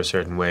father a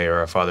certain way or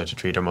our father to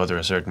treat our mother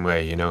a certain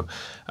way, and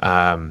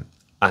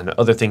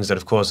other things that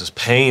have caused us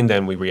pain,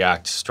 then we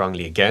react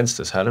strongly against,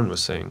 as Helen was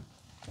saying.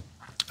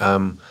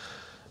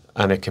 And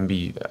it can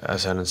be,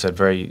 as Helen said,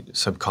 very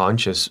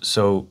subconscious.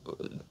 So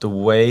the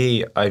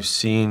way I've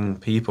seen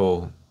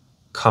people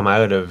come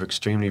out of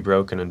extremely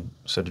broken and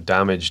sort of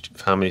damaged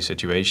family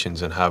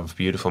situations and have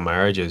beautiful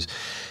marriages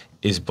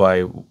is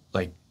by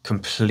like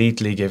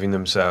completely giving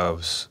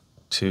themselves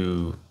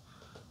to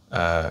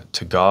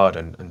God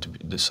and to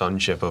the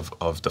sonship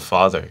of the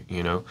Father,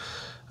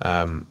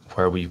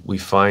 where we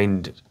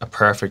find a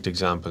perfect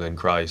example in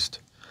Christ.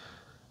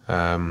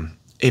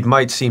 It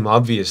might seem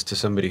obvious to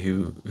somebody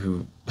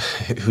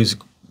who's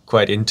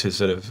quite into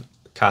sort of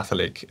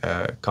Catholic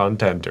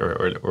content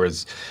or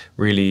is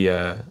really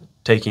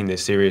taking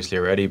this seriously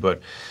already,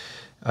 but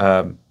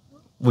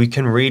we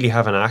can really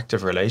have an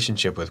active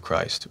relationship with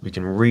Christ. We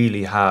can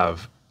really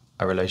have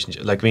a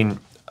relationship.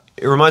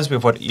 It reminds me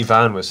of what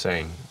Ivan was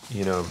saying,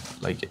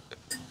 like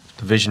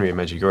the visionary of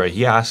Medjugorje.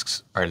 He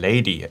asks Our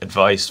Lady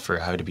advice for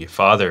how to be a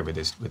father with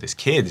his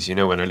kids,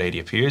 when Our Lady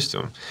appears to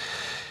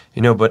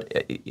him.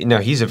 But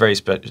he's a very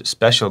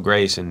special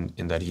grace in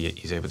that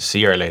he's able to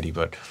see Our Lady,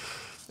 but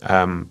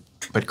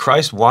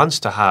Christ wants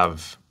to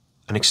have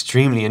an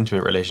extremely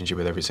intimate relationship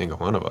with every single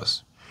one of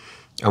us.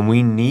 And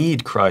we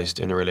need Christ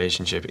in a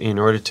relationship in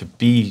order to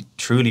be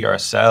truly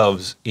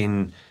ourselves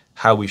in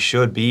how we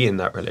should be in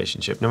that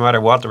relationship, no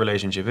matter what the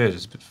relationship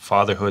is,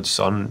 fatherhood,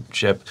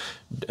 sonship,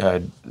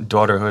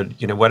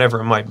 daughterhood,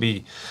 whatever it might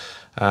be.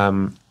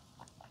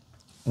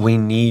 We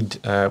need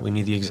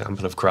the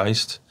example of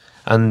Christ,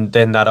 and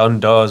then that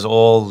undoes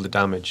all the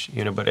damage,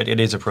 but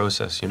it is a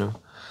process,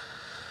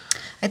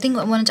 I think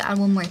I wanted to add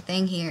one more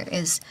thing here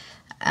is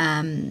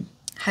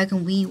how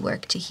can we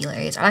work to heal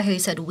areas? I like how you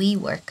said we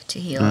work to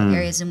heal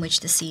areas in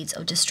which the seeds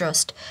of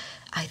distrust.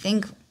 I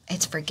think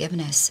it's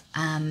forgiveness.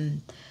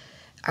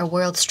 Our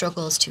world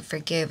struggles to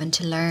forgive and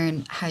to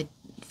learn how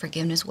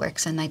forgiveness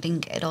works, and I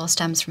think it all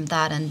stems from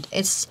that. And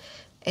it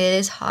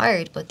is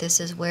hard, but this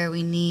is where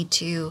we need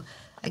to,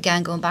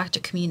 again, going back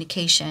to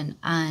communication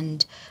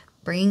and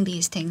bring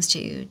these things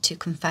to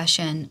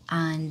confession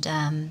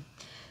and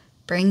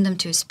bring them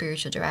to a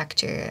spiritual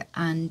director,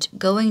 and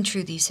going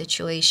through these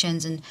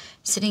situations and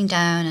sitting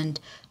down, and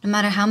no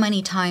matter how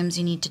many times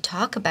you need to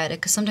talk about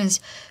it, because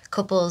sometimes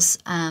couples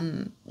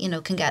can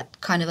get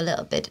kind of a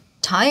little bit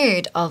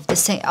tired of the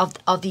same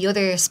of the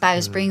other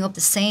spouse bringing up the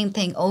same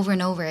thing over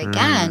and over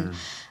again,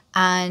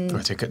 and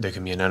there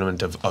can be an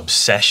element of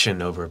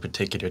obsession over a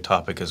particular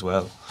topic as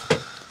well.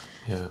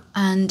 Yeah.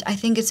 And I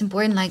think it's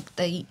important,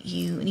 that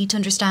you need to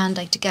understand,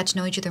 to get to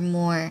know each other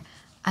more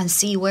and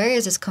see where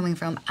is this coming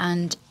from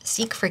and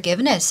seek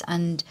forgiveness.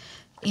 And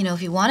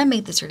if you want to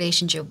make this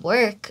relationship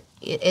work,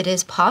 it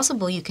is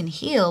possible you can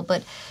heal,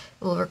 but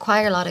will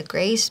require a lot of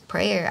grace,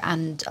 prayer,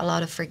 and a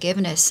lot of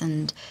forgiveness,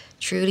 and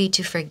truly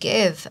to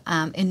forgive,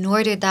 in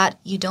order that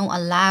you don't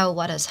allow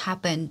what has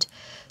happened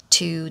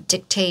to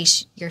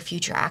dictate your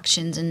future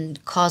actions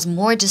and cause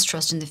more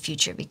distrust in the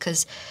future,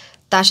 because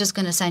that's just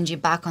going to send you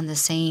back on the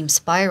same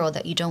spiral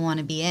that you don't want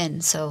to be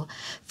in. So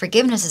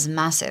forgiveness is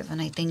massive, and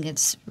I think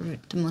it's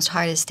the most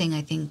hardest thing,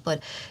 I think,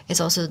 but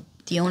it's also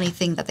the only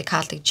thing that the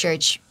Catholic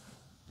Church,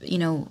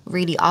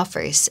 really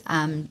offers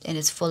in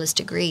its fullest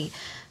degree.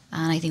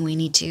 And I think we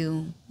need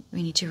to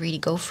really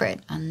go for it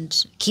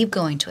and keep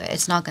going to it.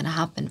 It's not going to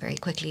happen very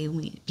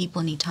quickly.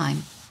 People need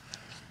time.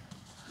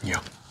 Yeah.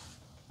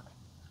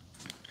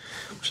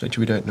 Would you like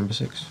to read out number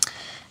 6?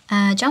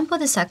 John Paul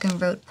II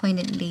wrote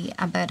poignantly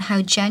about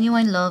how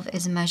genuine love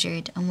is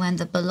measured and when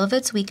the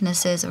beloved's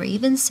weaknesses or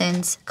even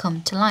sins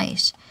come to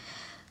light.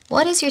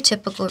 What is your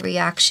typical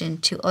reaction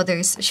to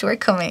others'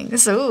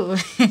 shortcomings? Ooh.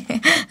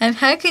 And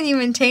how can you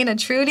maintain a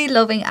truly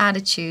loving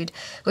attitude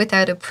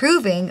without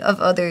approving of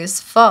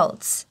others'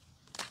 faults?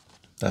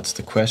 That's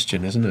the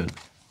question, isn't it?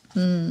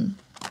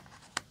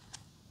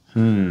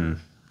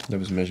 That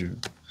was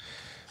measured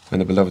when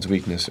the beloved's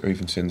weakness or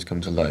even sins come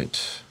to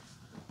light.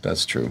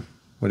 That's true.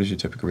 What is your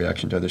typical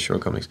reaction to other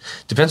shortcomings?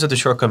 Depends what the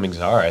shortcomings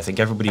are. I think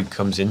everybody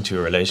comes into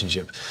a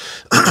relationship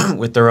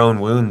with their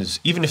own wounds.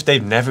 Even if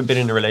they've never been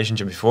in a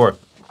relationship before,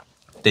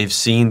 they've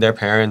seen their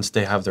parents,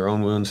 they have their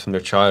own wounds from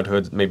their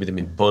childhood. Maybe they've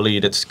been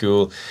bullied at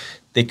school.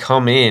 They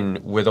come in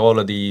with all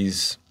of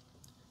these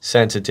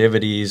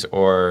sensitivities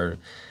or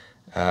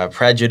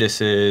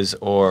prejudices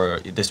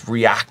or this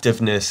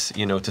reactiveness,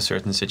 to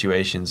certain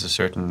situations, a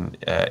certain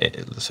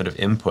sort of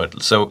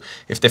input. So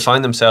if they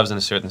find themselves in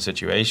a certain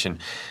situation,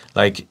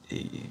 like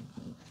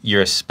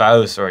your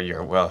spouse or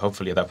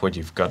hopefully at that point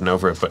you've gotten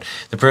over it, but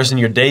the person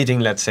you're dating,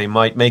 let's say,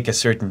 might make a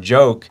certain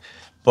joke,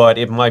 but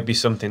it might be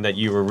something that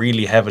you were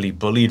really heavily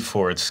bullied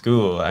for at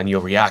school, and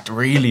you'll react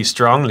really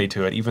strongly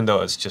to it, even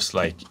though it's just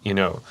like,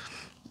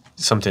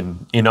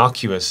 something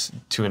innocuous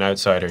to an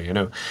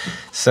outsider,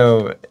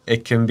 So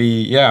it can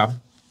be,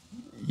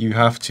 you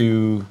have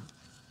to,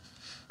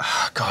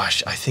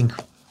 I think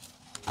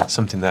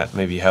something that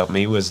maybe helped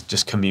me was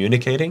just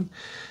communicating,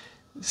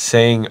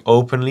 saying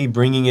openly,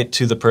 bringing it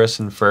to the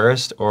person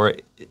first, or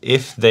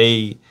if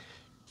they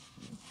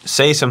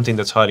say something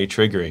that's highly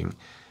triggering,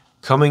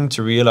 coming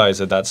to realize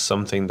that that's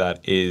something that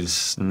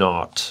is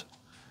not,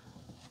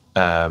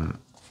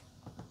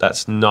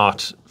 that's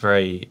not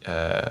very,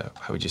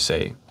 how would you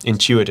say,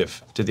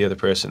 intuitive to the other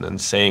person, and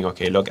saying,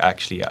 okay, look,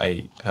 actually,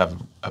 I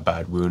have a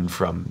bad wound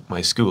from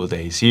my school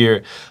days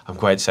here. I'm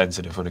quite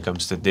sensitive when it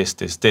comes to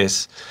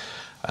this.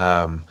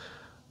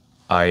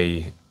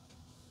 I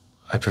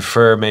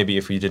prefer maybe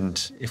if we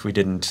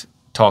didn't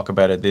talk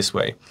about it this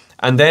way.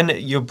 And then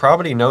you'll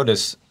probably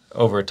notice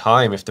over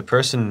time, if the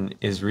person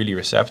is really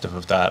receptive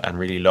of that and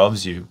really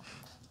loves you,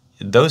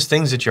 those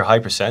things that you're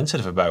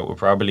hypersensitive about will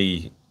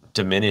probably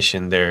diminish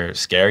in their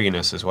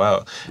scariness as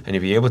well, and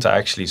you'll be able to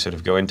actually sort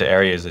of go into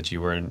areas that you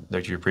were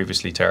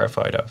previously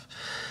terrified of.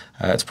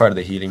 It's part of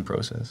the healing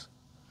process.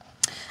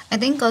 I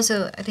think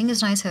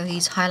it's nice how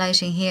he's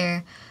highlighting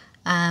here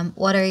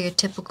what are your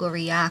typical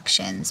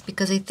reactions,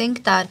 because I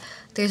think that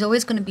there's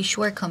always going to be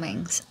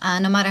shortcomings,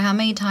 and no matter how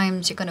many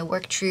times you're going to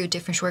work through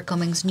different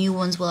shortcomings, new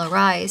ones will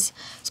arise.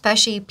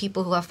 Especially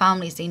people who have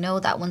families, they know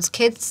that once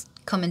kids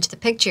come into the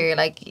picture,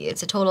 like,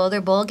 it's a total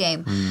other ball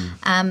game.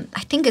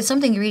 I think it's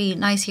something really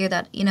nice here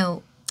that,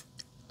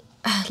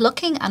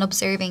 looking and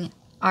observing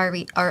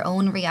our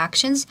own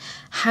reactions.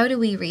 How do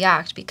we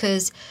react?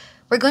 Because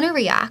we're going to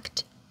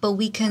react, but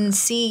we can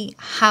see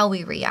how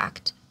we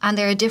react. And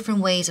there are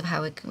different ways of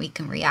how we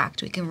can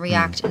react. We can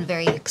react in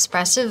very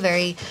expressive,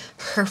 very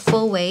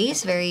hurtful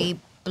ways, very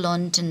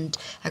blunt and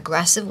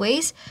aggressive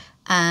ways.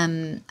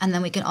 And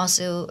then we can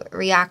also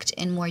react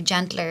in more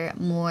gentler,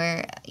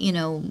 more,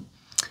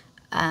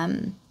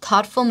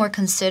 thoughtful, more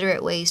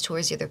considerate ways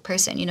towards the other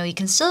person. You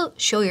can still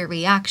show your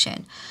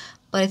reaction,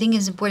 but I think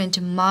it's important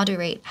to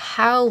moderate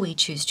how we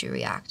choose to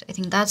react. I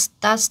think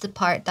that's the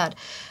part that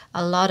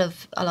a lot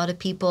of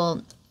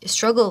people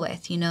struggle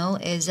with,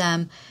 is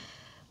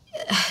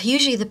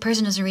usually the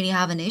person doesn't really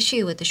have an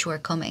issue with the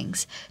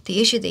shortcomings.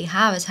 The issue they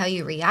have is how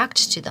you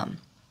react to them.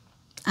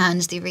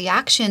 And the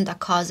reaction that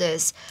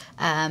causes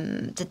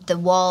the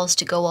walls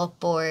to go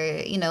up, or,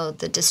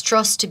 the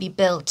distrust to be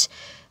built,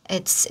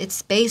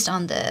 it's based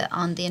on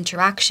the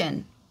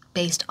interaction,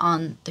 based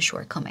on the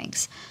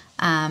shortcomings.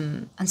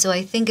 And so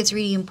I think it's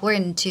really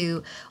important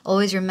to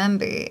always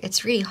remember,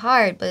 it's really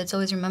hard, but it's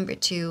always remember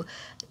to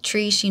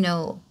treat,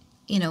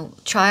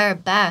 try our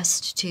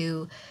best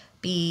to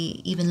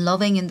be even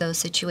loving in those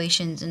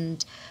situations.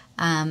 And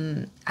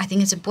I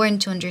think it's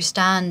important to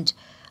understand,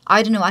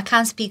 I don't know, I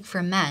can't speak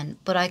for men,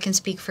 but I can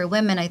speak for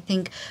women. I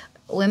think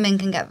women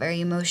can get very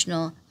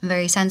emotional and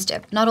very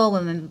sensitive. Not all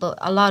women, but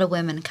a lot of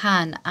women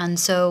can. And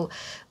so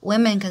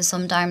women can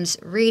sometimes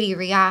really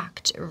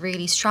react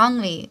really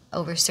strongly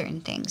over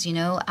certain things,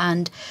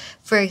 And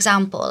for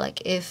example,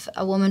 like if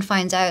a woman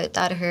finds out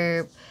that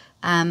her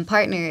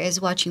partner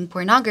is watching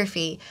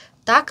pornography,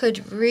 that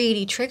could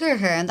really trigger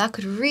her and that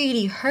could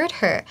really hurt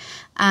her.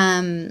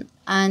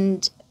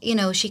 And, you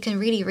know, she can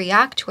really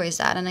react towards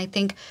that. And I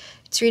think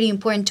it's really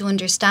important to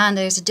understand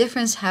there's a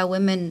difference how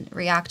women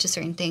react to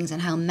certain things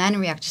and how men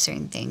react to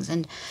certain things,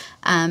 and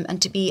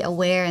to be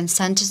aware and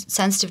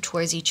sensitive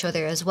towards each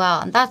other as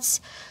well. And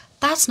that's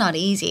not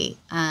easy.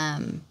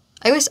 I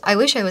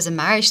wish I was a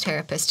marriage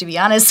therapist, to be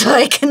honest, so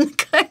I can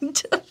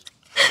kind of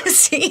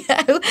see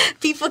how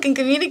people can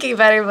communicate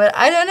better. But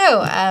I don't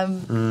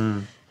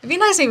know. It'd be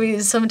nice maybe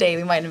someday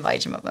we might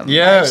invite him up.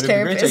 Yeah, it'd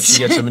be great to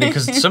actually get somebody,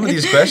 because some of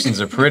these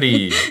questions are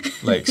pretty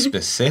like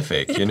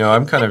specific. You know,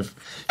 I'm kind of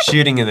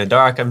shooting in the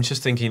dark. I'm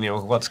just thinking, you know,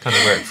 what's kind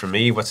of worked for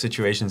me? What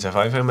situations have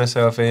I found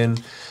myself in?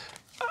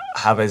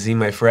 Have I seen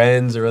my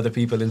friends or other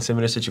people in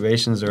similar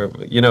situations? Or,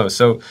 you know,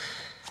 so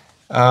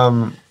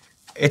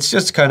it's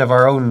just kind of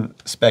our own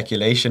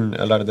speculation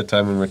a lot of the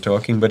time when we're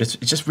talking. But it's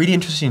just really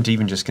interesting to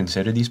even just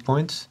consider these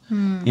points.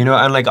 You know,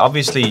 and like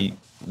obviously,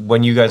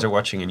 when you guys are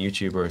watching on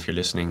YouTube or if you're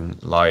listening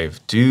live,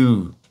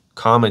 do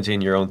comment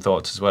in your own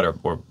thoughts as well,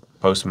 or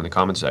post them in the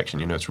comment section.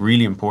 You know, it's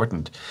really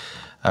important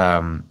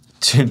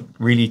to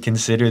really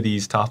consider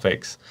these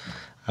topics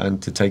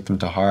and to take them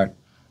to heart.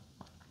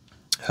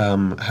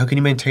 How can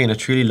you maintain a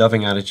truly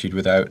loving attitude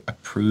without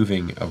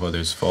approving of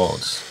others'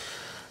 faults?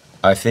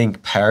 I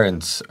think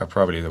parents are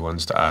probably the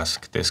ones to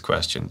ask this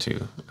question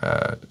to,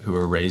 who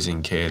are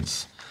raising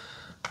kids.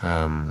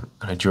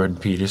 Jordan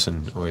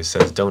Peterson always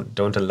says,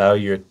 don't allow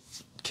your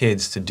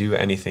kids to do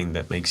anything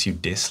that makes you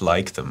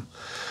dislike them.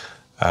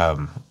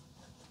 And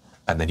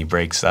then he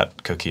breaks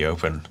that cookie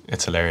open.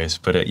 It's hilarious.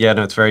 But yeah,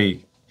 no, it's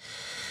very...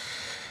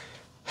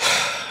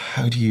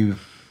 How do you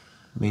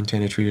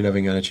maintain a truly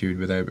loving attitude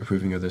without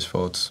approving others'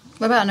 faults?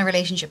 What about on a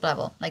relationship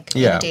level? Like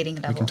on a dating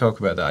level? We can talk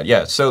about that.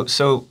 Yeah,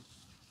 so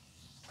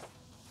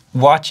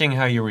watching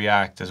how you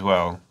react as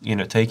well, you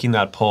know, taking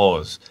that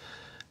pause.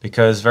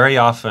 Because very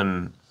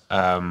often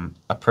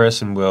a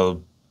person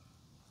will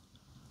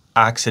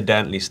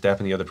accidentally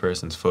step in the other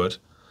person's foot,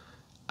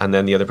 and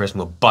then the other person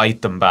will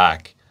bite them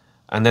back,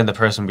 and then the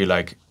person will be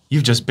like,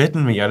 you've just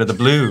bitten me out of the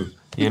blue,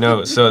 you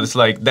know. So it's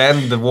like,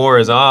 then the war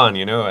is on,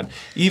 you know. And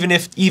even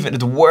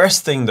the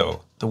worst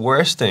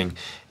thing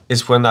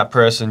is when that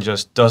person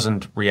just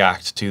doesn't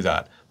react to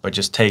that, but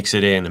just takes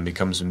it in and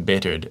becomes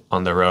embittered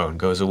on their own,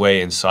 goes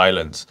away in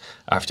silence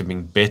after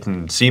being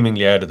bitten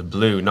seemingly out of the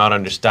blue, not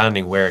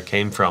understanding where it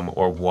came from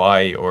or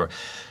why, or,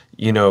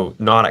 you know,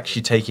 not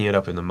actually taking it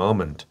up in the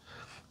moment.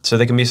 So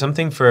there can be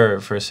something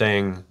for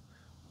saying,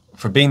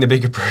 for being the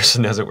bigger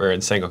person, as it were,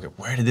 and saying, okay,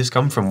 where did this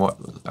come from? What,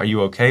 are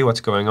you okay?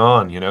 What's going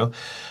on? You know?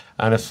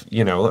 And if,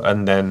 you know,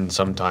 and then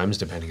sometimes,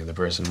 depending on the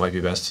person, it might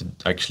be best to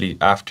actually,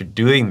 after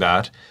doing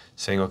that,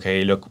 saying,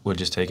 okay, look, we'll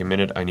just take a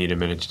minute. I need a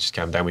minute to just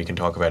calm down. We can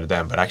talk about it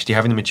then. But actually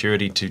having the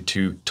maturity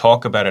to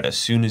talk about it as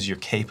soon as you're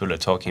capable of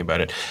talking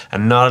about it,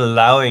 and not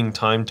allowing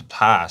time to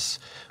pass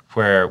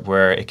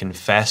where it can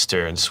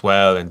fester and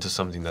swell into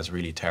something that's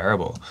really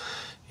terrible.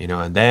 You know,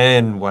 and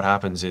then what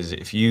happens is,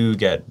 if you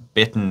get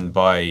bitten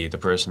by the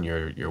person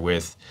you're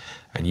with,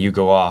 and you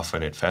go off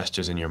and it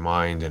festers in your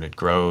mind and it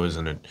grows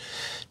and it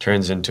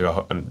turns into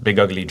a big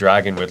ugly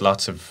dragon with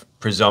lots of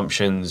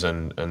presumptions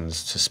and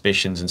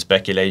suspicions and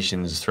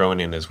speculations thrown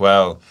in as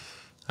well,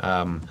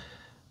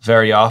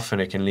 very often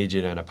it can lead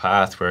you down a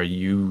path where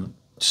you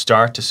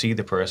start to see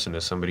the person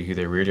as somebody who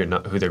they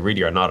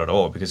really are not at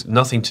all, because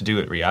nothing to do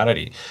with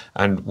reality.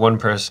 And one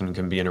person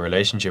can be in a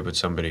relationship with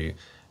somebody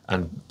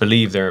and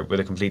believe they're with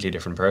a completely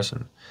different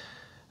person.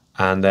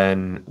 And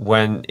then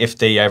if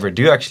they ever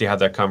do actually have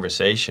that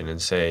conversation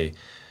and say,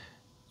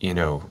 you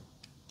know,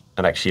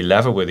 and actually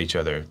level with each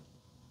other,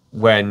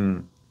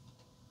 when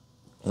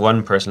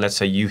one person, let's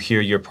say you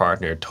hear your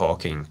partner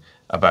talking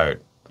about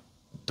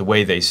the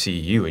way they see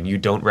you and you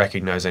don't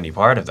recognize any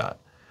part of that,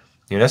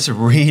 you know, that's a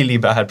really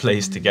bad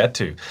place to get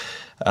to.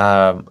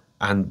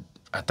 And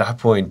at that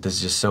point,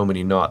 there's just so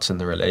many knots in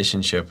the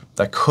relationship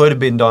that could have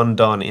been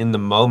done in the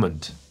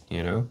moment.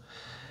 You know,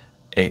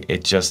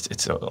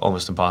 it's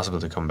almost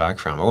impossible to come back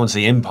from. I won't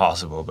say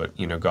impossible, but,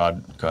 you know,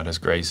 God has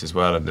grace as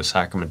well. And the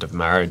sacrament of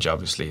marriage,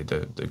 obviously,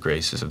 the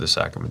graces of the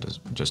sacrament is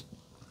just,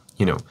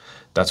 you know,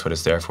 that's what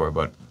it's there for.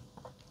 But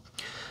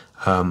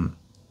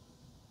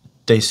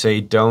they say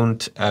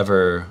don't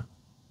ever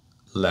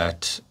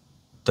let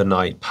the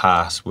night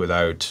pass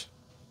without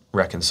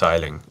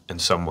reconciling in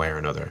some way or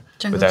another.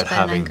 Don't without go to bed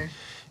having, in anger.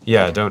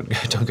 Yeah, don't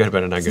go to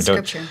bed in anger. It's in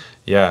scripture.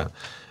 Yeah,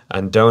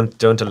 and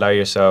don't allow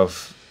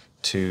yourself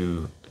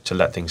to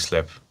let things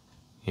slip.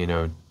 You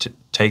know, to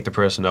take the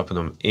person up on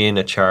them in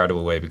a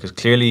charitable way, because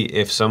clearly,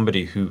 if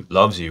somebody who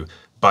loves you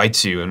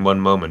bites you in one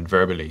moment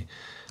verbally,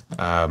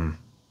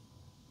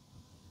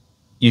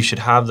 you should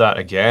have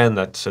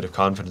that sort of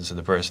confidence in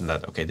the person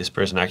that, okay, this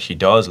person actually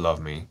does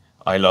love me.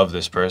 I love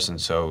this person,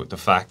 so the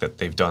fact that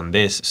they've done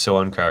this is so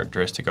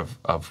uncharacteristic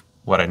of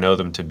what I know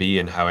them to be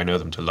and how I know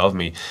them to love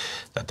me,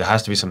 that there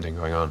has to be something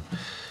going on.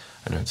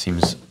 I know it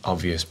seems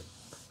obvious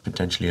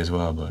potentially as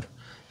well, but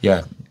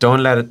yeah,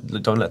 don't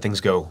let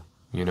things go.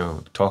 You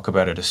know, talk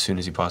about it as soon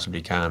as you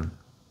possibly can.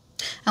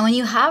 And when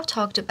you have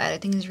talked about it, I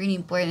think it's really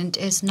important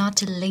is not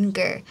to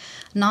linger,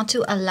 not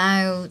to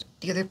allow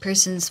the other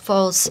person's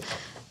faults.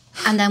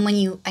 And then when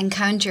you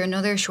encounter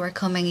another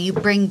shortcoming, you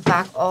bring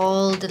back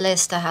all the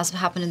list that has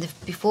happened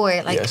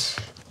before. Like, Yes.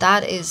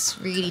 that is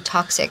really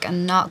toxic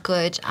and not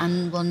good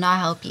and will not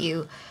help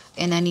you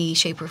in any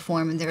shape or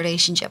form in the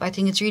relationship. I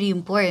think it's really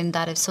important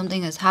that if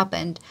something has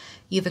happened,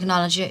 you've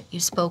acknowledged it,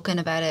 you've spoken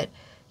about it,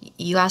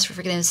 you ask for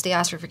forgiveness, they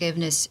ask for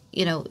forgiveness,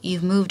 you know,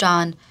 you've moved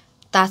on.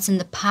 That's in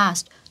the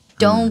past.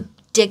 Don't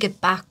dig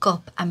it back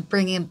up and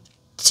bring it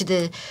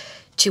to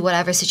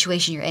whatever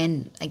situation you're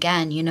in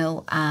again, you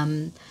know.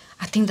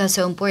 I think that's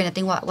so important. I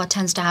think what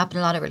tends to happen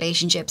in a lot of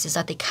relationships is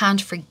that they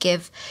can't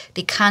forgive,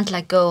 they can't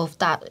let go of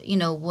that, you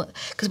know,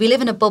 because we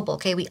live in a bubble,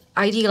 okay? We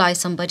idealize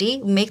somebody,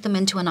 we make them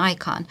into an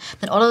icon.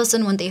 Then all of a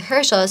sudden when they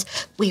hurt us,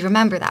 we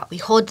remember that, we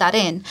hold that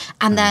in,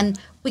 and then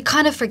we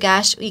kind of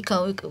forget,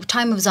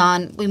 time moves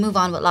on, we move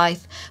on with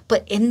life,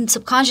 but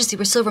subconsciously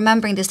we're still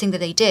remembering this thing that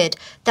they did.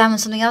 Then when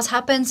something else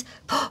happens,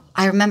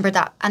 I remember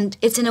that. And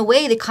it's in a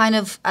way they kind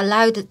of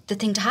allow the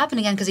thing to happen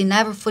again because they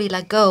never fully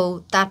let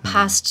go that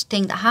past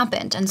thing that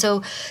happened. And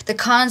so they're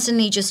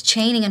constantly just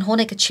chaining and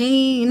holding like a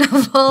chain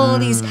of all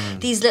these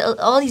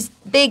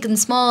big and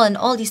small and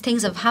all these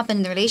things that have happened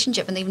in the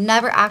relationship, and they've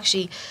never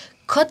actually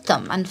cut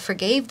them and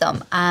forgave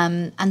them.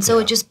 And so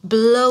it just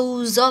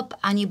blows up,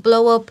 and you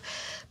blow up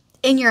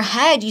in your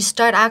head. You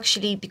start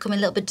actually becoming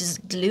a little bit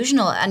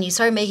delusional, and you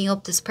start making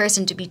up this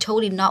person to be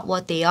totally not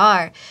what they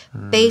are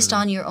based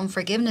on your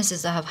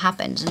unforgivenesses that have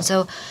happened. And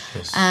so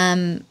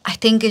I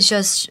think it's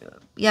just,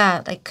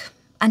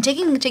 and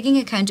taking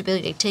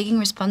accountability, like taking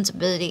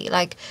responsibility.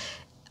 Like,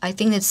 I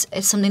think it's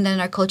something that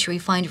in our culture we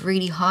find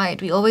really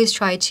hard. We always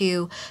try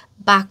to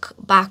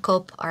back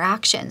up our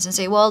actions and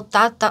say, well,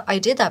 that I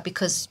did that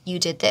because you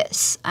did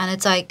this. And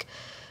it's like,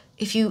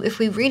 if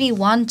we really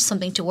want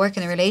something to work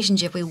in a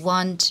relationship, we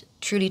want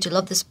truly to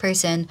love this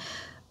person,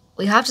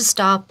 we have to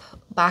stop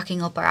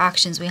backing up our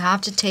actions. We have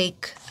to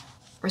take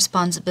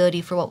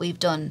responsibility for what we've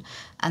done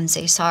and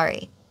say,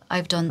 sorry,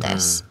 I've done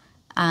this.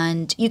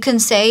 And you can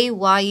say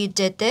why you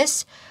did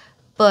this,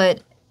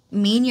 but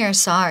mean you're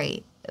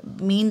sorry.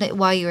 Mean that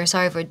why you were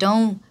sorry for it.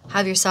 Don't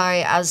have your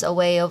sorry as a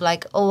way of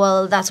like, oh,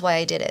 well, that's why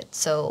I did it,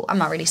 so I'm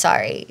not really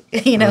sorry,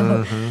 you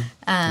know?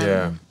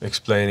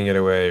 Explaining it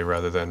away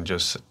rather than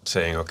just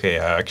saying, okay,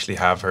 I actually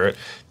have hurt.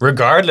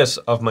 Regardless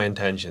of my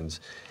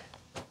intentions,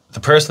 the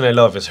person I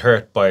love is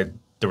hurt by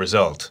the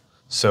result.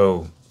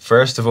 So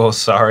first of all,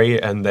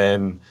 sorry, and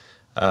then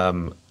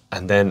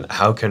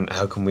how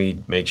can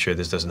we make sure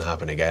this doesn't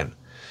happen again?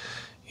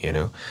 You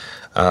know?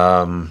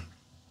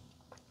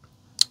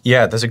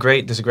 There's a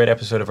great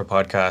episode of our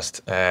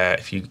podcast.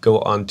 If you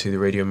go on to the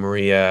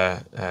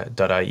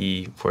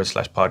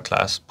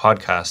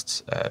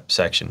radiomaria.ie/podcasts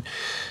section,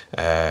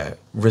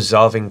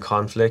 resolving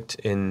conflict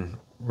in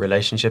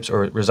relationships,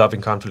 or resolving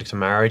conflict in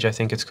marriage, I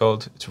think it's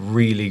called. It's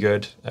really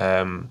good.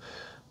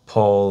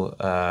 Paul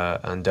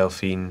and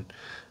Delphine.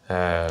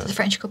 The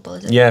French couple,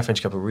 is it? Yeah,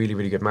 French couple, really,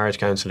 really good marriage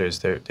counselors.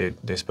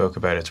 They spoke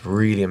about it. It's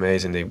really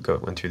amazing. They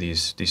went through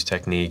these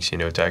techniques, you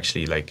know, to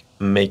actually like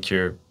make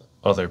your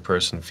other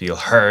person feel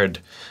heard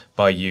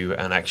by you,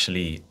 and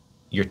actually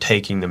you're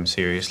taking them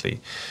seriously.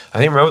 I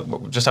think,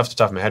 just off the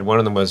top of my head, one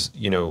of them was,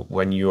 you know,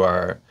 when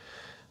your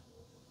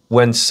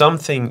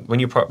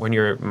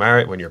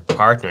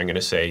partner, I'm going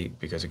to say,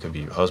 because it could be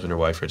your husband or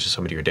wife or just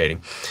somebody you're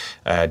dating,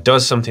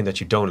 does something that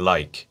you don't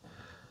like,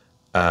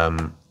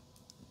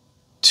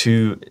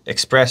 to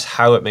express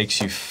how it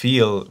makes you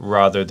feel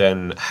rather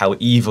than how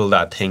evil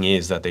that thing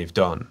is that they've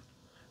done,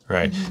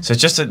 right? So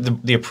it's just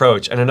the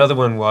approach. And another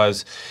one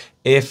was,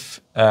 if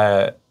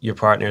your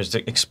partner is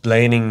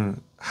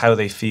explaining how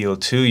they feel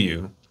to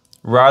you,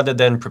 rather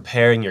than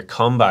preparing your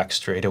comeback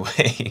straight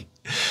away,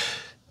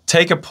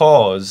 take a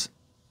pause,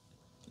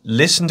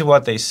 listen to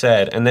what they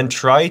said, and then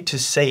try to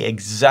say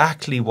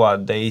exactly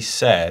what they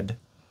said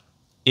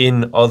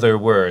in other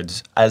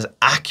words as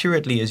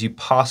accurately as you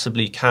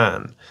possibly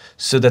can,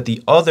 so that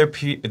the other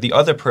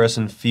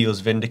person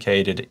feels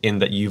vindicated in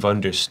that you've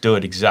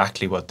understood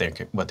exactly what they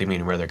mean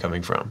and where they're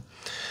coming from.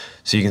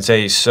 So you can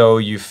say, so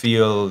you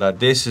feel that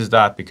this is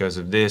that because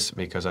of this,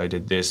 because I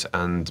did this,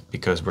 and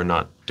because we're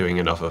not doing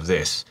enough of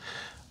this.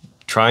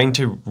 Trying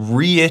to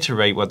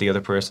reiterate what the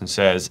other person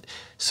says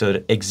so that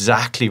it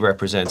exactly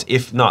represents,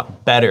 if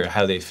not better,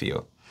 how they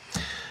feel.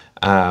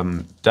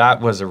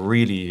 That was a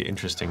really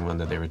interesting one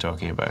that they were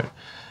talking about.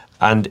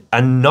 And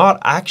not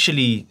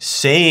actually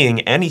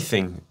saying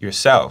anything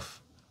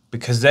yourself,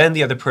 because then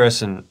the other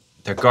person,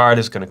 their guard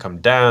is going to come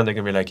down. They're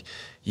going to be like,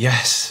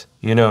 yes,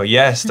 you know,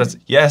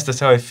 that's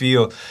how I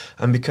feel.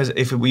 And because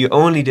if we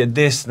only did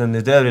this, then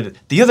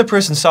the other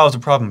person solves the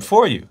problem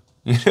for you.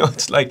 You know,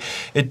 it's like,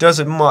 it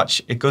goes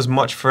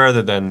much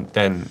further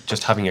than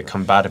just having a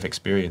combative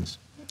experience.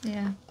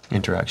 Yeah.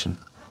 Interaction.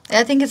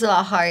 I think it's a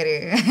lot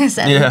harder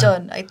said than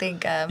done, I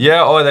think.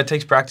 That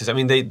takes practice. I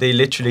mean, they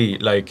literally,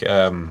 like,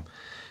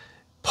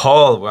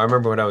 Paul, I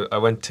remember when I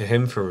went to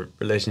him for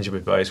relationship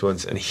advice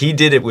once, and he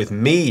did it with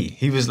me.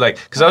 He was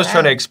like, because I was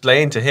trying to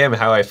explain to him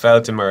how I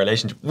felt in my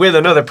relationship with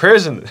another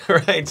person,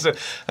 right? So,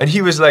 and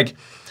he was like,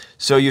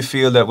 so you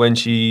feel that when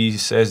she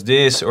says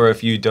this, or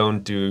if you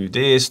don't do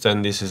this,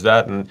 then this is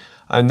that,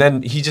 and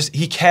then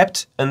he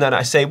kept, and then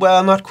I say,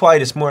 well, not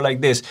quite, it's more like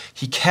this.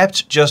 He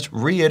kept just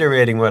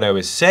reiterating what I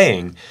was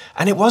saying,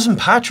 and it wasn't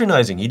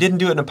patronizing. He didn't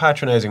do it in a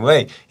patronizing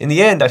way. In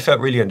the end, I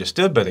felt really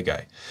understood by the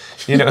guy.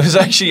 You know, it was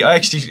actually,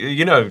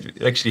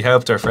 actually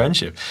helped our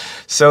friendship.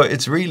 So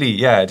it's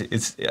really,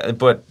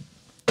 but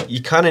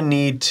you kind of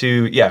need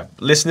to,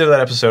 listen to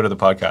that episode of the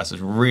podcast.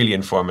 It's really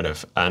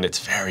informative, and it's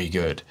very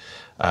good.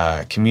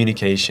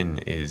 Communication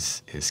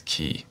is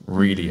key,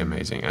 really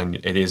amazing, and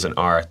it is an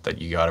art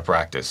that you got to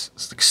practice.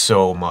 It's like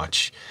so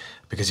much,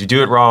 because you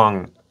do it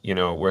wrong, you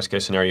know, worst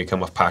case scenario, you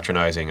come off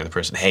patronizing and the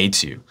person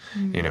hates you,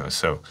 you know.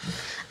 So,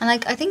 and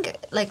like I think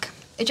like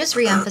it just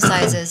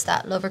reemphasizes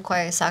that love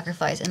requires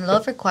sacrifice, and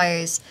love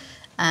requires,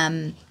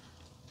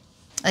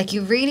 like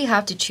you really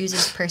have to choose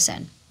this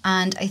person.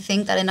 And I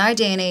think that in our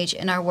day and age,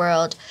 in our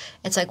world,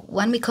 it's like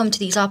when we come to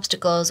these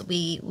obstacles,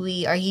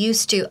 we are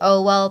used to,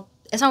 oh well,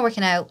 it's not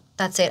working out,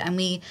 that's it. And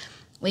we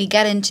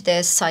get into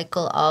this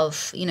cycle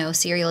of, you know,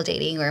 serial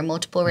dating or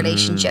multiple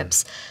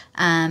relationships.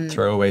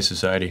 Throwaway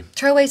society.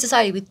 Throwaway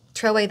society. We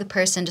throw away the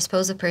person,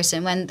 dispose of the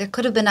person, when there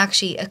could have been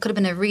it could have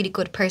been a really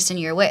good person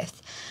you're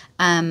with.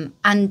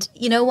 And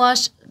you know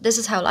what? This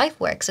is how life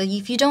works. So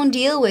if you don't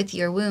deal with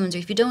your wounds, or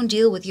if you don't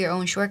deal with your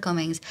own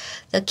shortcomings,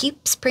 they'll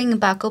keep springing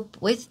back up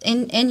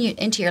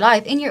into your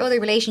life, in your other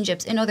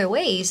relationships, in other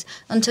ways,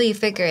 until you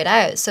figure it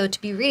out. So to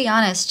be really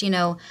honest, you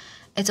know,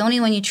 it's only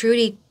when you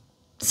truly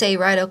say,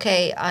 right,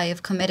 okay, I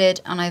have committed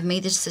and I've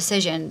made this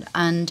decision.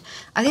 And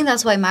I think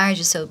that's why marriage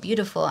is so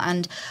beautiful.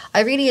 And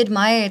I really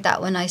admired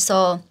that when I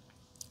saw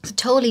a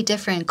totally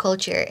different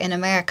culture in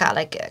America,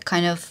 like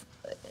kind of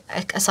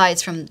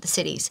aside from the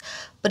cities.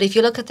 But if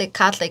you look at the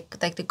Catholic,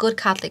 like the good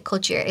Catholic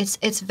culture,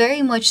 it's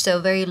very much so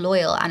very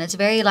loyal, and it's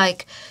very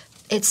like,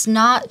 it's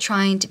not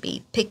trying to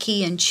be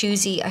picky and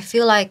choosy. I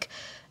feel like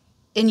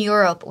in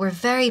Europe, we're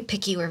very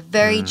picky, we're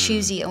very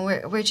choosy, and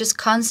we're just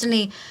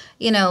constantly,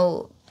 you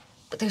know,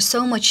 there's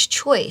so much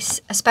choice,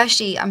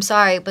 especially, I'm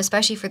sorry, but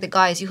especially for the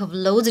guys, you have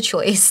loads of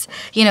choice.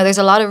 You know, there's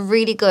a lot of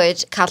really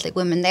good Catholic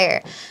women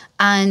there.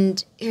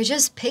 And you're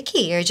just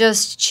picky, you're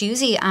just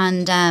choosy.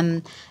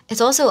 And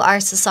it's also our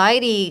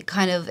society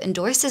kind of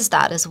endorses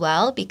that as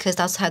well, because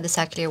that's how the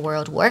secular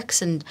world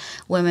works, and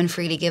women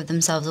freely give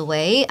themselves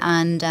away.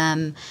 And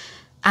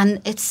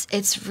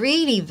it's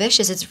really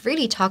vicious, it's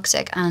really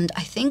toxic. And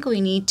I think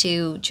we need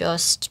to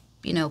just,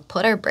 you know,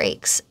 put our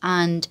brakes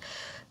and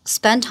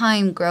spend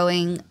time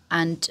growing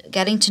and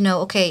getting to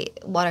know, okay,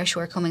 what our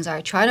shortcomings are,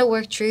 try to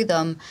work through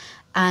them,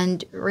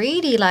 and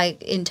really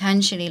like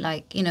intentionally,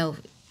 like, you know,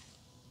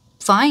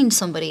 find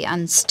somebody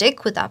and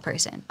stick with that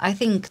person. I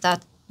think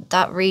that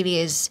really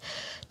is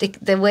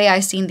the way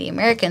I've seen the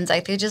Americans.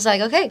 Like, they're just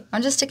like, okay,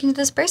 I'm just sticking to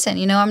this person.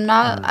 You know, I'm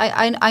not,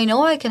 I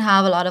know I can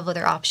have a lot of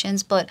other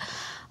options, but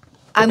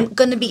I'm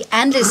going to be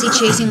endlessly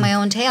chasing my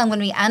own tail. I'm going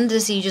to be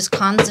endlessly just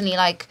constantly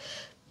like,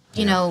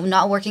 you know,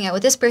 not working out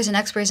with this person,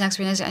 next person,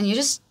 and you're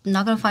just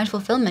not going to find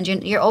fulfillment.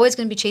 You're always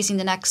going to be chasing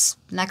the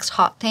next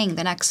hot thing,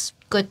 the next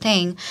good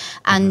thing,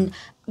 and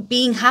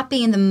being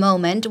happy in the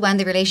moment when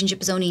the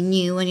relationship is only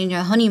new and in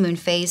your honeymoon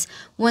phase.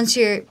 Once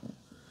your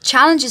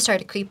challenges start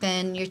to creep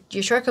in,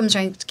 your shortcomings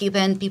start to creep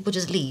in, people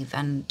just leave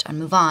and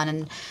move on.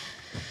 And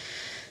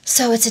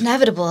so it's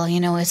inevitable, you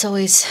know, it's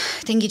always,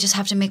 I think you just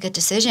have to make a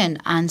decision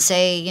and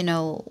say, you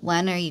know,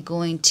 when are you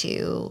going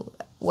to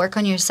work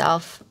on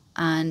yourself?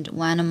 And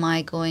when am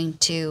I going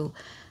to,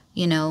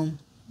 you know,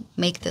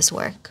 make this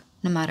work,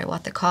 no matter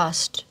what the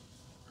cost?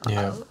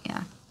 Yeah.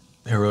 Yeah.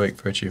 Heroic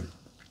virtue.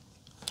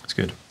 That's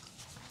good.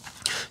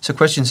 So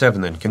question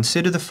 7 then.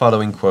 Consider the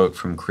following quote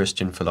from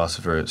Christian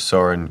philosopher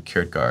Soren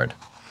Kierkegaard.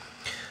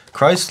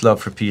 Christ's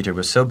love for Peter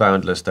was so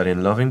boundless that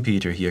in loving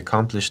Peter he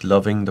accomplished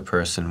loving the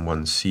person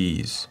one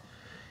sees.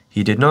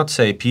 He did not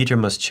say Peter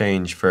must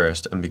change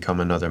first and become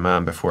another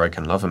man before I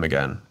can love him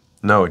again.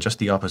 No, just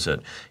the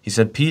opposite. He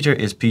said, Peter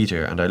is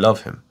Peter, and I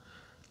love him.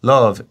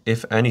 Love,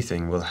 if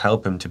anything, will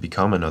help him to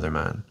become another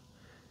man.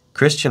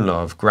 Christian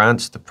love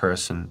grants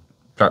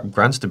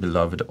the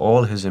beloved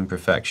all his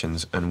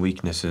imperfections and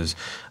weaknesses,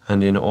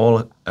 and in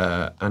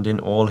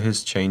all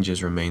his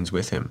changes remains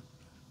with him,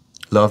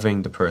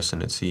 loving the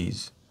person it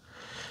sees.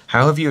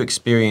 How have you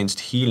experienced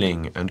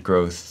healing and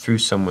growth through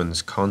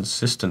someone's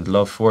consistent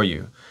love for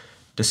you,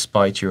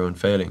 despite your own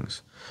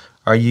failings?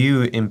 Are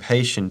you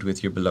impatient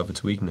with your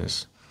beloved's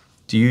weakness?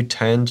 Do you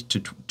tend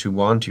to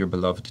want your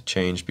beloved to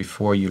change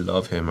before you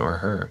love him or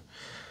her?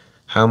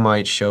 How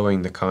might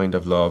showing the kind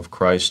of love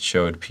Christ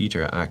showed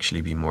Peter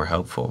actually be more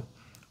helpful?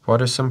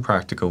 What are some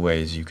practical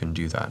ways you can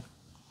do that?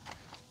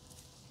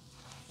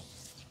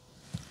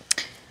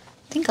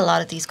 I think a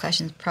lot of these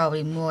questions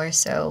probably more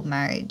so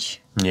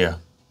marriage. Yeah,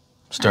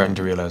 starting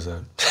to realize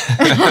that.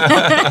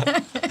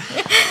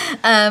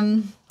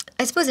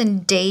 I suppose in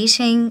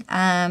dating,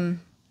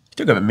 You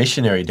talk about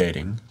missionary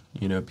dating,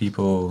 you know,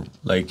 people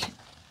like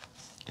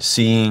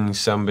seeing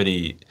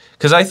somebody,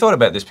 because I thought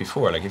about this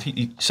before, like if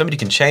somebody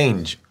can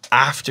change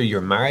after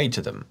you're married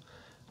to them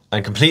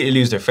and completely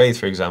lose their faith,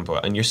 for example,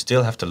 and you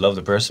still have to love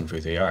the person for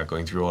who they are,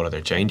 going through all of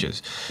their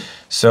changes.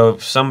 So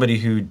somebody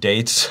who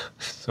dates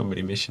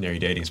somebody, missionary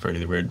dating is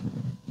probably the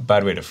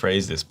bad way to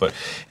phrase this, but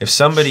if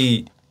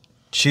somebody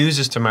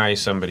chooses to marry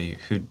somebody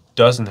who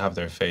doesn't have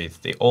their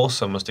faith, they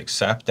also must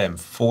accept them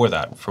for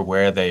that, for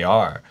where they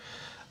are,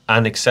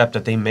 and accept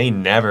that they may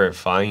never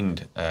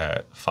find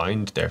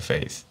their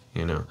faith.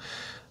 You know,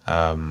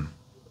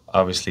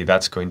 obviously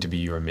that's going to be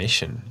your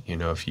mission. You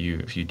know, if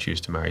you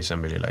choose to marry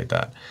somebody like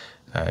that,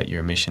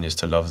 your mission is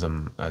to love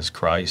them as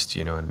Christ.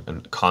 You know,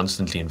 and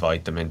constantly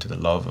invite them into the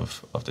love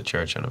of the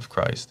church and of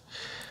Christ.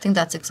 I think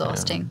that's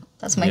exhausting.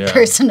 That's my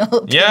personal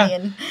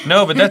opinion. Yeah,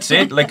 no, but that's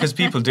it. Like, because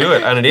people do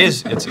it, and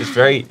it's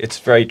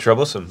very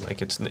troublesome.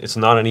 Like, it's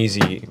not an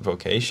easy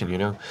vocation. You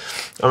know,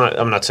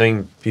 I'm not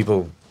saying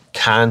people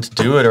can't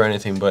do it or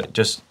anything, but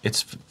just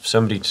it's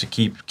somebody to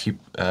keep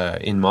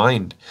in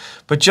mind.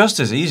 But just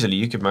as easily,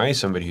 you could marry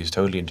somebody who's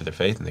totally into their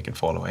faith and they can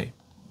fall away.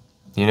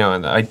 You know,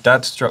 and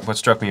what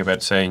struck me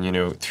about saying, you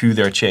know, through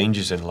their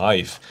changes in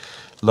life,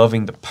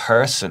 loving the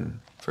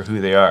person for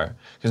who they are.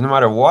 Because no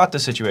matter what the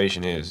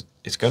situation is,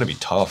 it's going to be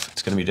tough.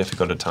 It's going to be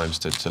difficult at times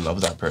to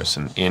love that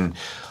person in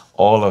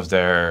all of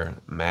their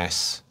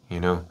mess, you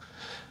know.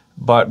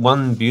 But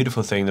one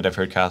beautiful thing that I've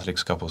heard Catholic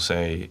couples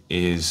say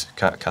is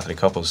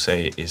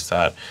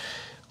that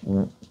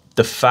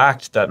the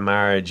fact that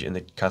marriage in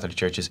the Catholic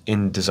Church is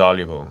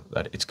indissoluble,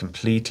 that it's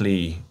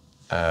completely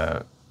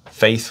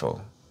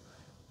faithful.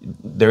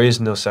 There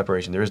is no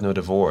separation. There is no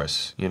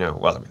divorce. You know,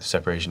 well, I mean,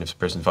 separation if the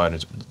person's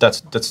violent,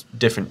 that's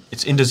different.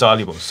 It's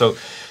indissoluble. So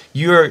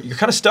you're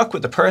kind of stuck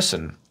with the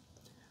person.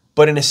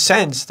 But in a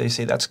sense, they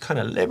say that's kind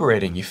of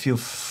liberating. You feel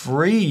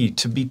free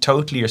to be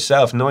totally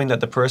yourself, knowing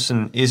that the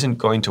person isn't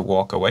going to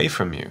walk away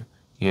from you,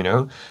 you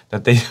know,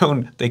 that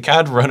they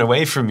can't run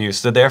away from you.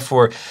 So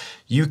therefore,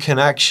 you can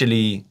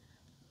actually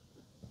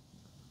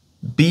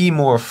be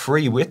more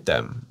free with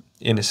them,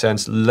 in a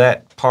sense,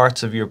 let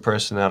parts of your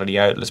personality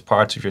out, let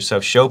parts of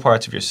yourself, show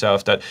parts of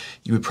yourself that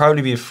you would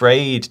probably be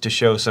afraid to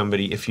show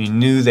somebody if you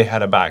knew they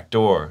had a back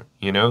door,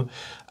 you know?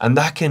 And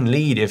that can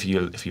lead, if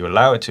you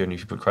allow it to, and if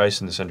you put Christ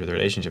in the center of the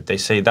relationship, they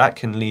say that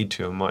can lead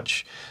to a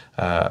much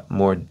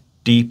more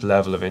deep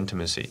level of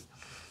intimacy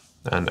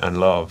and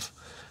love,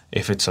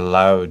 if it's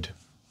allowed,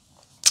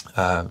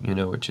 you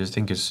know, which I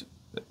think is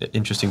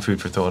interesting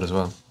food for thought as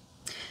well.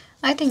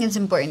 I think it's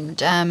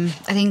important. I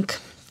think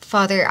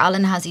Father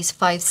Allen has these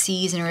 5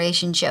 C's in a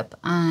relationship,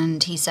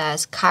 and he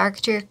says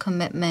character,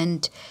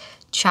 commitment,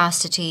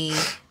 chastity,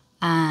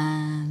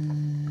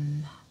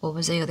 what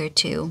was the other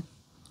 2?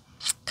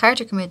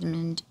 Character,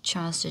 commitment,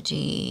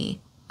 chastity,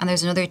 and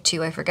there's another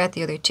 2. I forget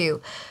the other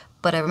 2,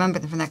 but I remember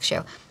them from next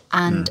show.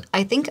 And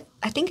I think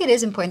it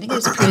is important. I think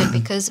it's prudent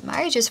because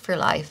marriage is for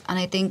life, and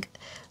I think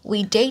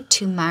we date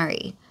to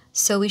marry.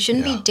 So we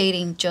shouldn't be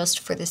dating just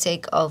for the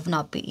sake of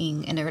not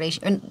being in a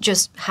relationship,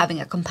 just having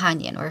a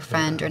companion or a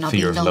friend, or not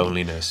being lonely. Fear of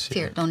loneliness.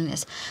 Fear of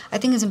loneliness. I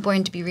think it's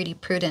important to be really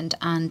prudent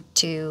and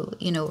to,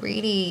 you know,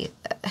 really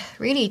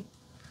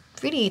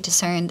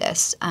discern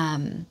this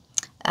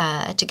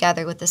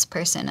together with this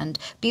person, and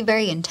be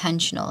very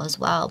intentional as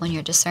well when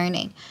you're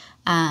discerning.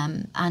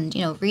 And,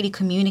 you know, really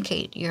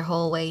communicate your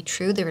whole way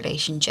through the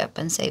relationship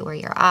and say where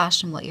you're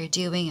at and what you're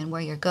doing and where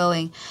you're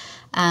going.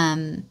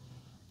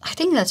 I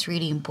think that's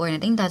really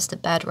important. I think that's the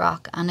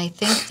bedrock. And I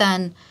think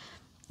then,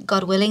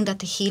 God willing, that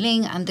the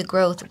healing and the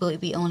growth will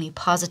be only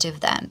positive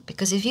then.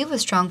 Because if you have a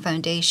strong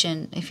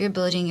foundation, if you're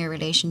building your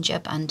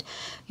relationship and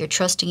you're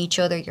trusting each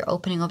other, you're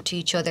opening up to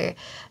each other,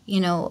 you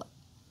know,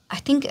 I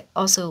think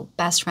also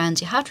best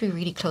friends, you have to be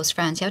really close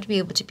friends. You have to be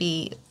able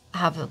to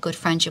have a good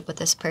friendship with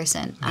this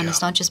person. And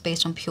it's not just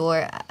based on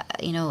pure,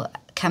 you know,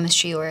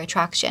 chemistry or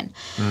attraction.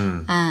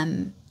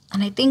 And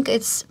I think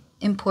it's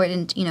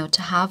important, you know,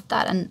 to have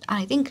that, and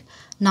I think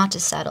not to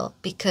settle,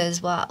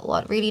 because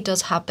what really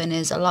does happen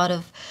is a lot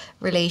of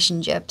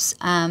relationships,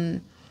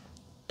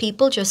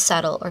 people just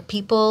settle, or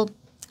people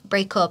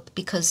break up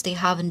because they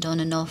haven't done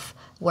enough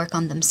work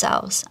on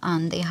themselves,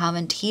 and they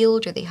haven't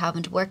healed, or they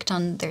haven't worked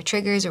on their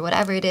triggers, or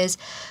whatever it is.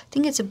 I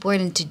think it's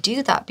important to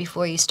do that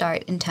before you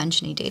start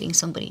intentionally dating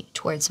somebody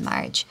towards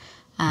marriage.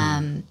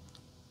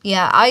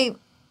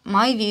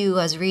 My view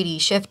has really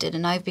shifted,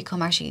 and I've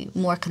become actually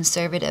more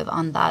conservative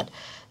on that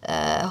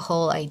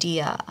whole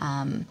idea.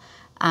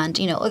 And,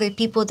 you know, other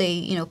people, they,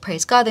 you know,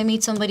 praise God, they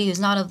meet somebody who's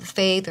not of the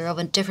faith or of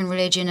a different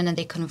religion, and then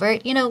they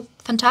convert. You know,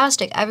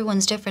 fantastic.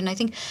 Everyone's different. I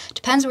think it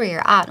depends where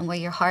you're at and where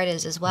your heart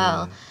is as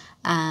well.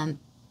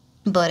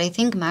 But I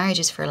think marriage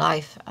is for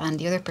life, and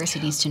the other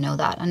person needs to know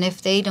that. And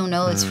if they don't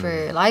know it's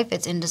for life,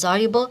 it's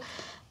indissoluble.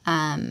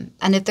 And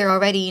if there are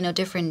already, you know,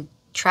 different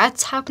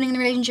threats happening in the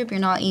relationship, you're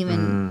not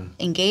even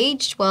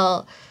engaged,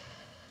 well,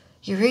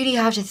 you really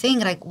have to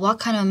think, like, what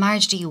kind of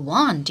marriage do you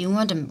want? Do you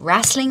want a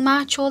wrestling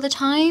match all the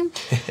time?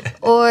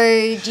 Or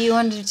do you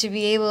want to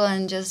be able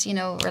and just, you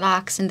know,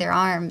 relax in their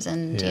arms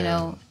and, you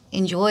know,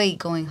 enjoy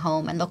going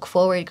home and look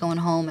forward to going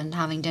home and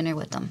having dinner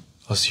with them?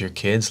 us, your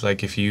kids?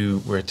 Like, if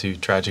you were to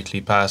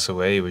tragically pass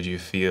away, would you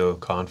feel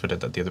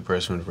confident that the other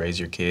person would raise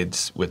your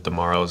kids with the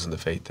morals and the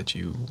faith that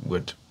you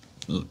would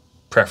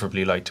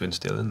preferably like to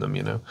instill in them,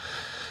 you know?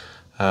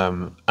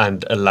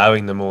 And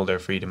allowing them all their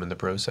freedom in the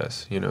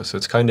process, you know? So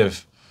it's kind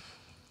of,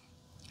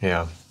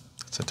 yeah,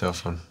 it's a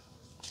tough one.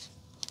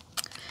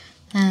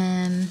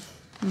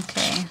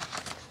 Okay.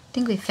 I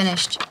think we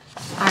finished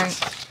our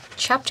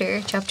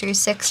chapter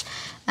 6.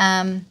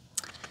 What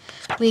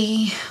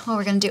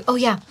we're going to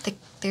do,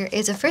 there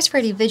is a First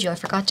Friday Vigil. I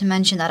forgot to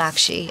mention that,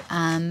 actually.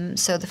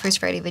 So the First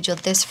Friday Vigil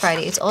this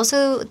Friday. It's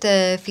also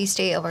the feast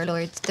day of our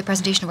Lord, the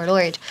presentation of our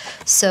Lord.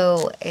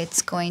 So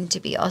it's going to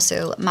be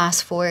also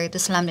Mass for the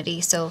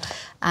Solemnity. So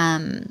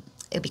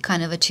it'll be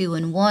kind of a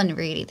 2-in-1,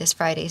 really, this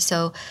Friday.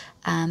 So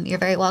you're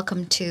very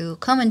welcome to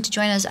come and to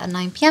join us at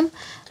 9 p.m.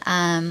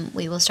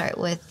 We will start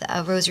with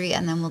a rosary,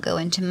 and then we'll go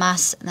into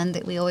Mass. And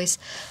then we always...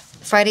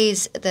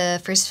 Fridays, the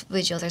first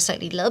vigils are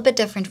slightly a little bit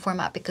different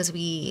format because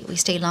we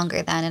stay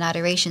longer than in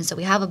adoration. So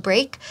we have a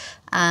break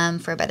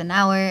for about an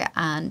hour,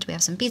 and we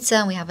have some pizza,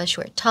 and we have a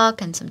short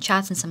talk and some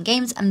chats and some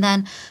games. And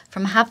then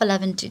from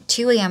 11:30 to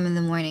 2 a.m. in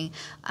the morning,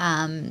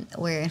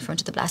 we're in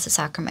front of the Blessed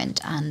Sacrament.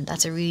 And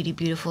that's a really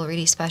beautiful,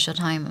 really special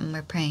time. And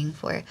we're praying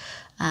for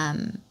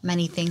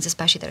many things,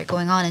 especially that are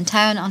going on in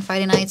town on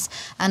Friday nights.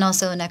 And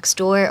also next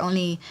door,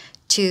 only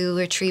 2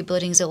 or 3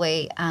 buildings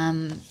away,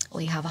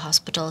 we have a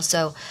hospital.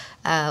 So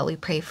we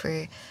pray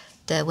for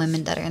the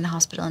women that are in the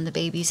hospital and the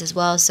babies as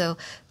well. So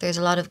there's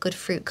a lot of good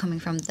fruit coming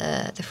from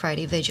the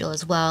Friday Vigil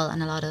as well,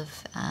 and a lot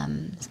of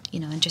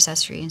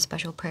intercessory and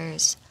special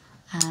prayers.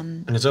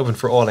 And it's open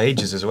for all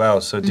ages as well.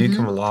 So do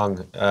come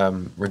along,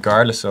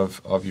 regardless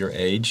of your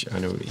age. I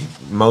know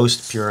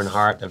most Pure in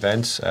Heart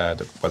events,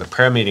 the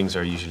prayer meetings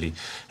are usually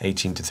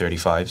 18 to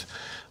 35.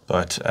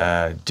 But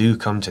do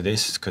come to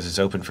this because it's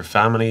open for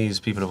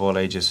families, people of all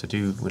ages. So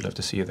we'd love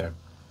to see you there.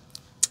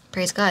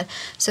 Praise God.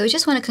 So we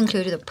just want to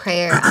conclude with a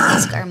prayer and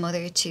ask our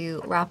Mother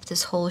to wrap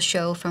this whole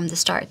show from the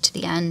start to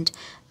the end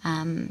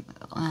and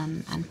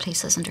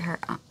place us under her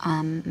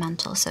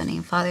mantle. So in the name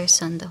of the Father,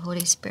 Son, the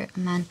Holy Spirit.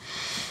 Amen.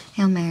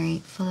 Hail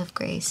Mary, full of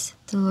grace,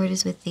 the Lord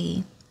is with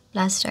thee.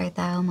 Blessed art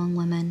thou among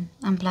women,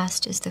 and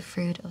blessed is the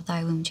fruit of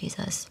thy womb,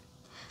 Jesus.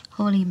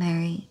 Holy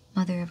Mary,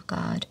 Mother of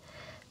God,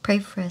 pray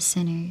for us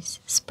sinners.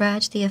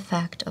 Spread the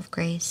effect of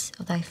grace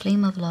of thy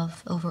flame of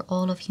love over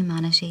all of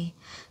humanity,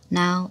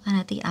 now and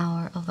at the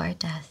hour of our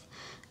death.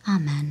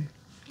 Amen.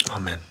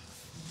 Amen.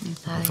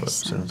 Father,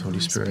 Son, and Holy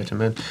Spirit.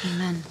 Amen.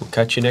 Amen. We'll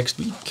catch you next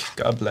week.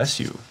 God bless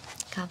you.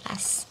 God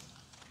bless.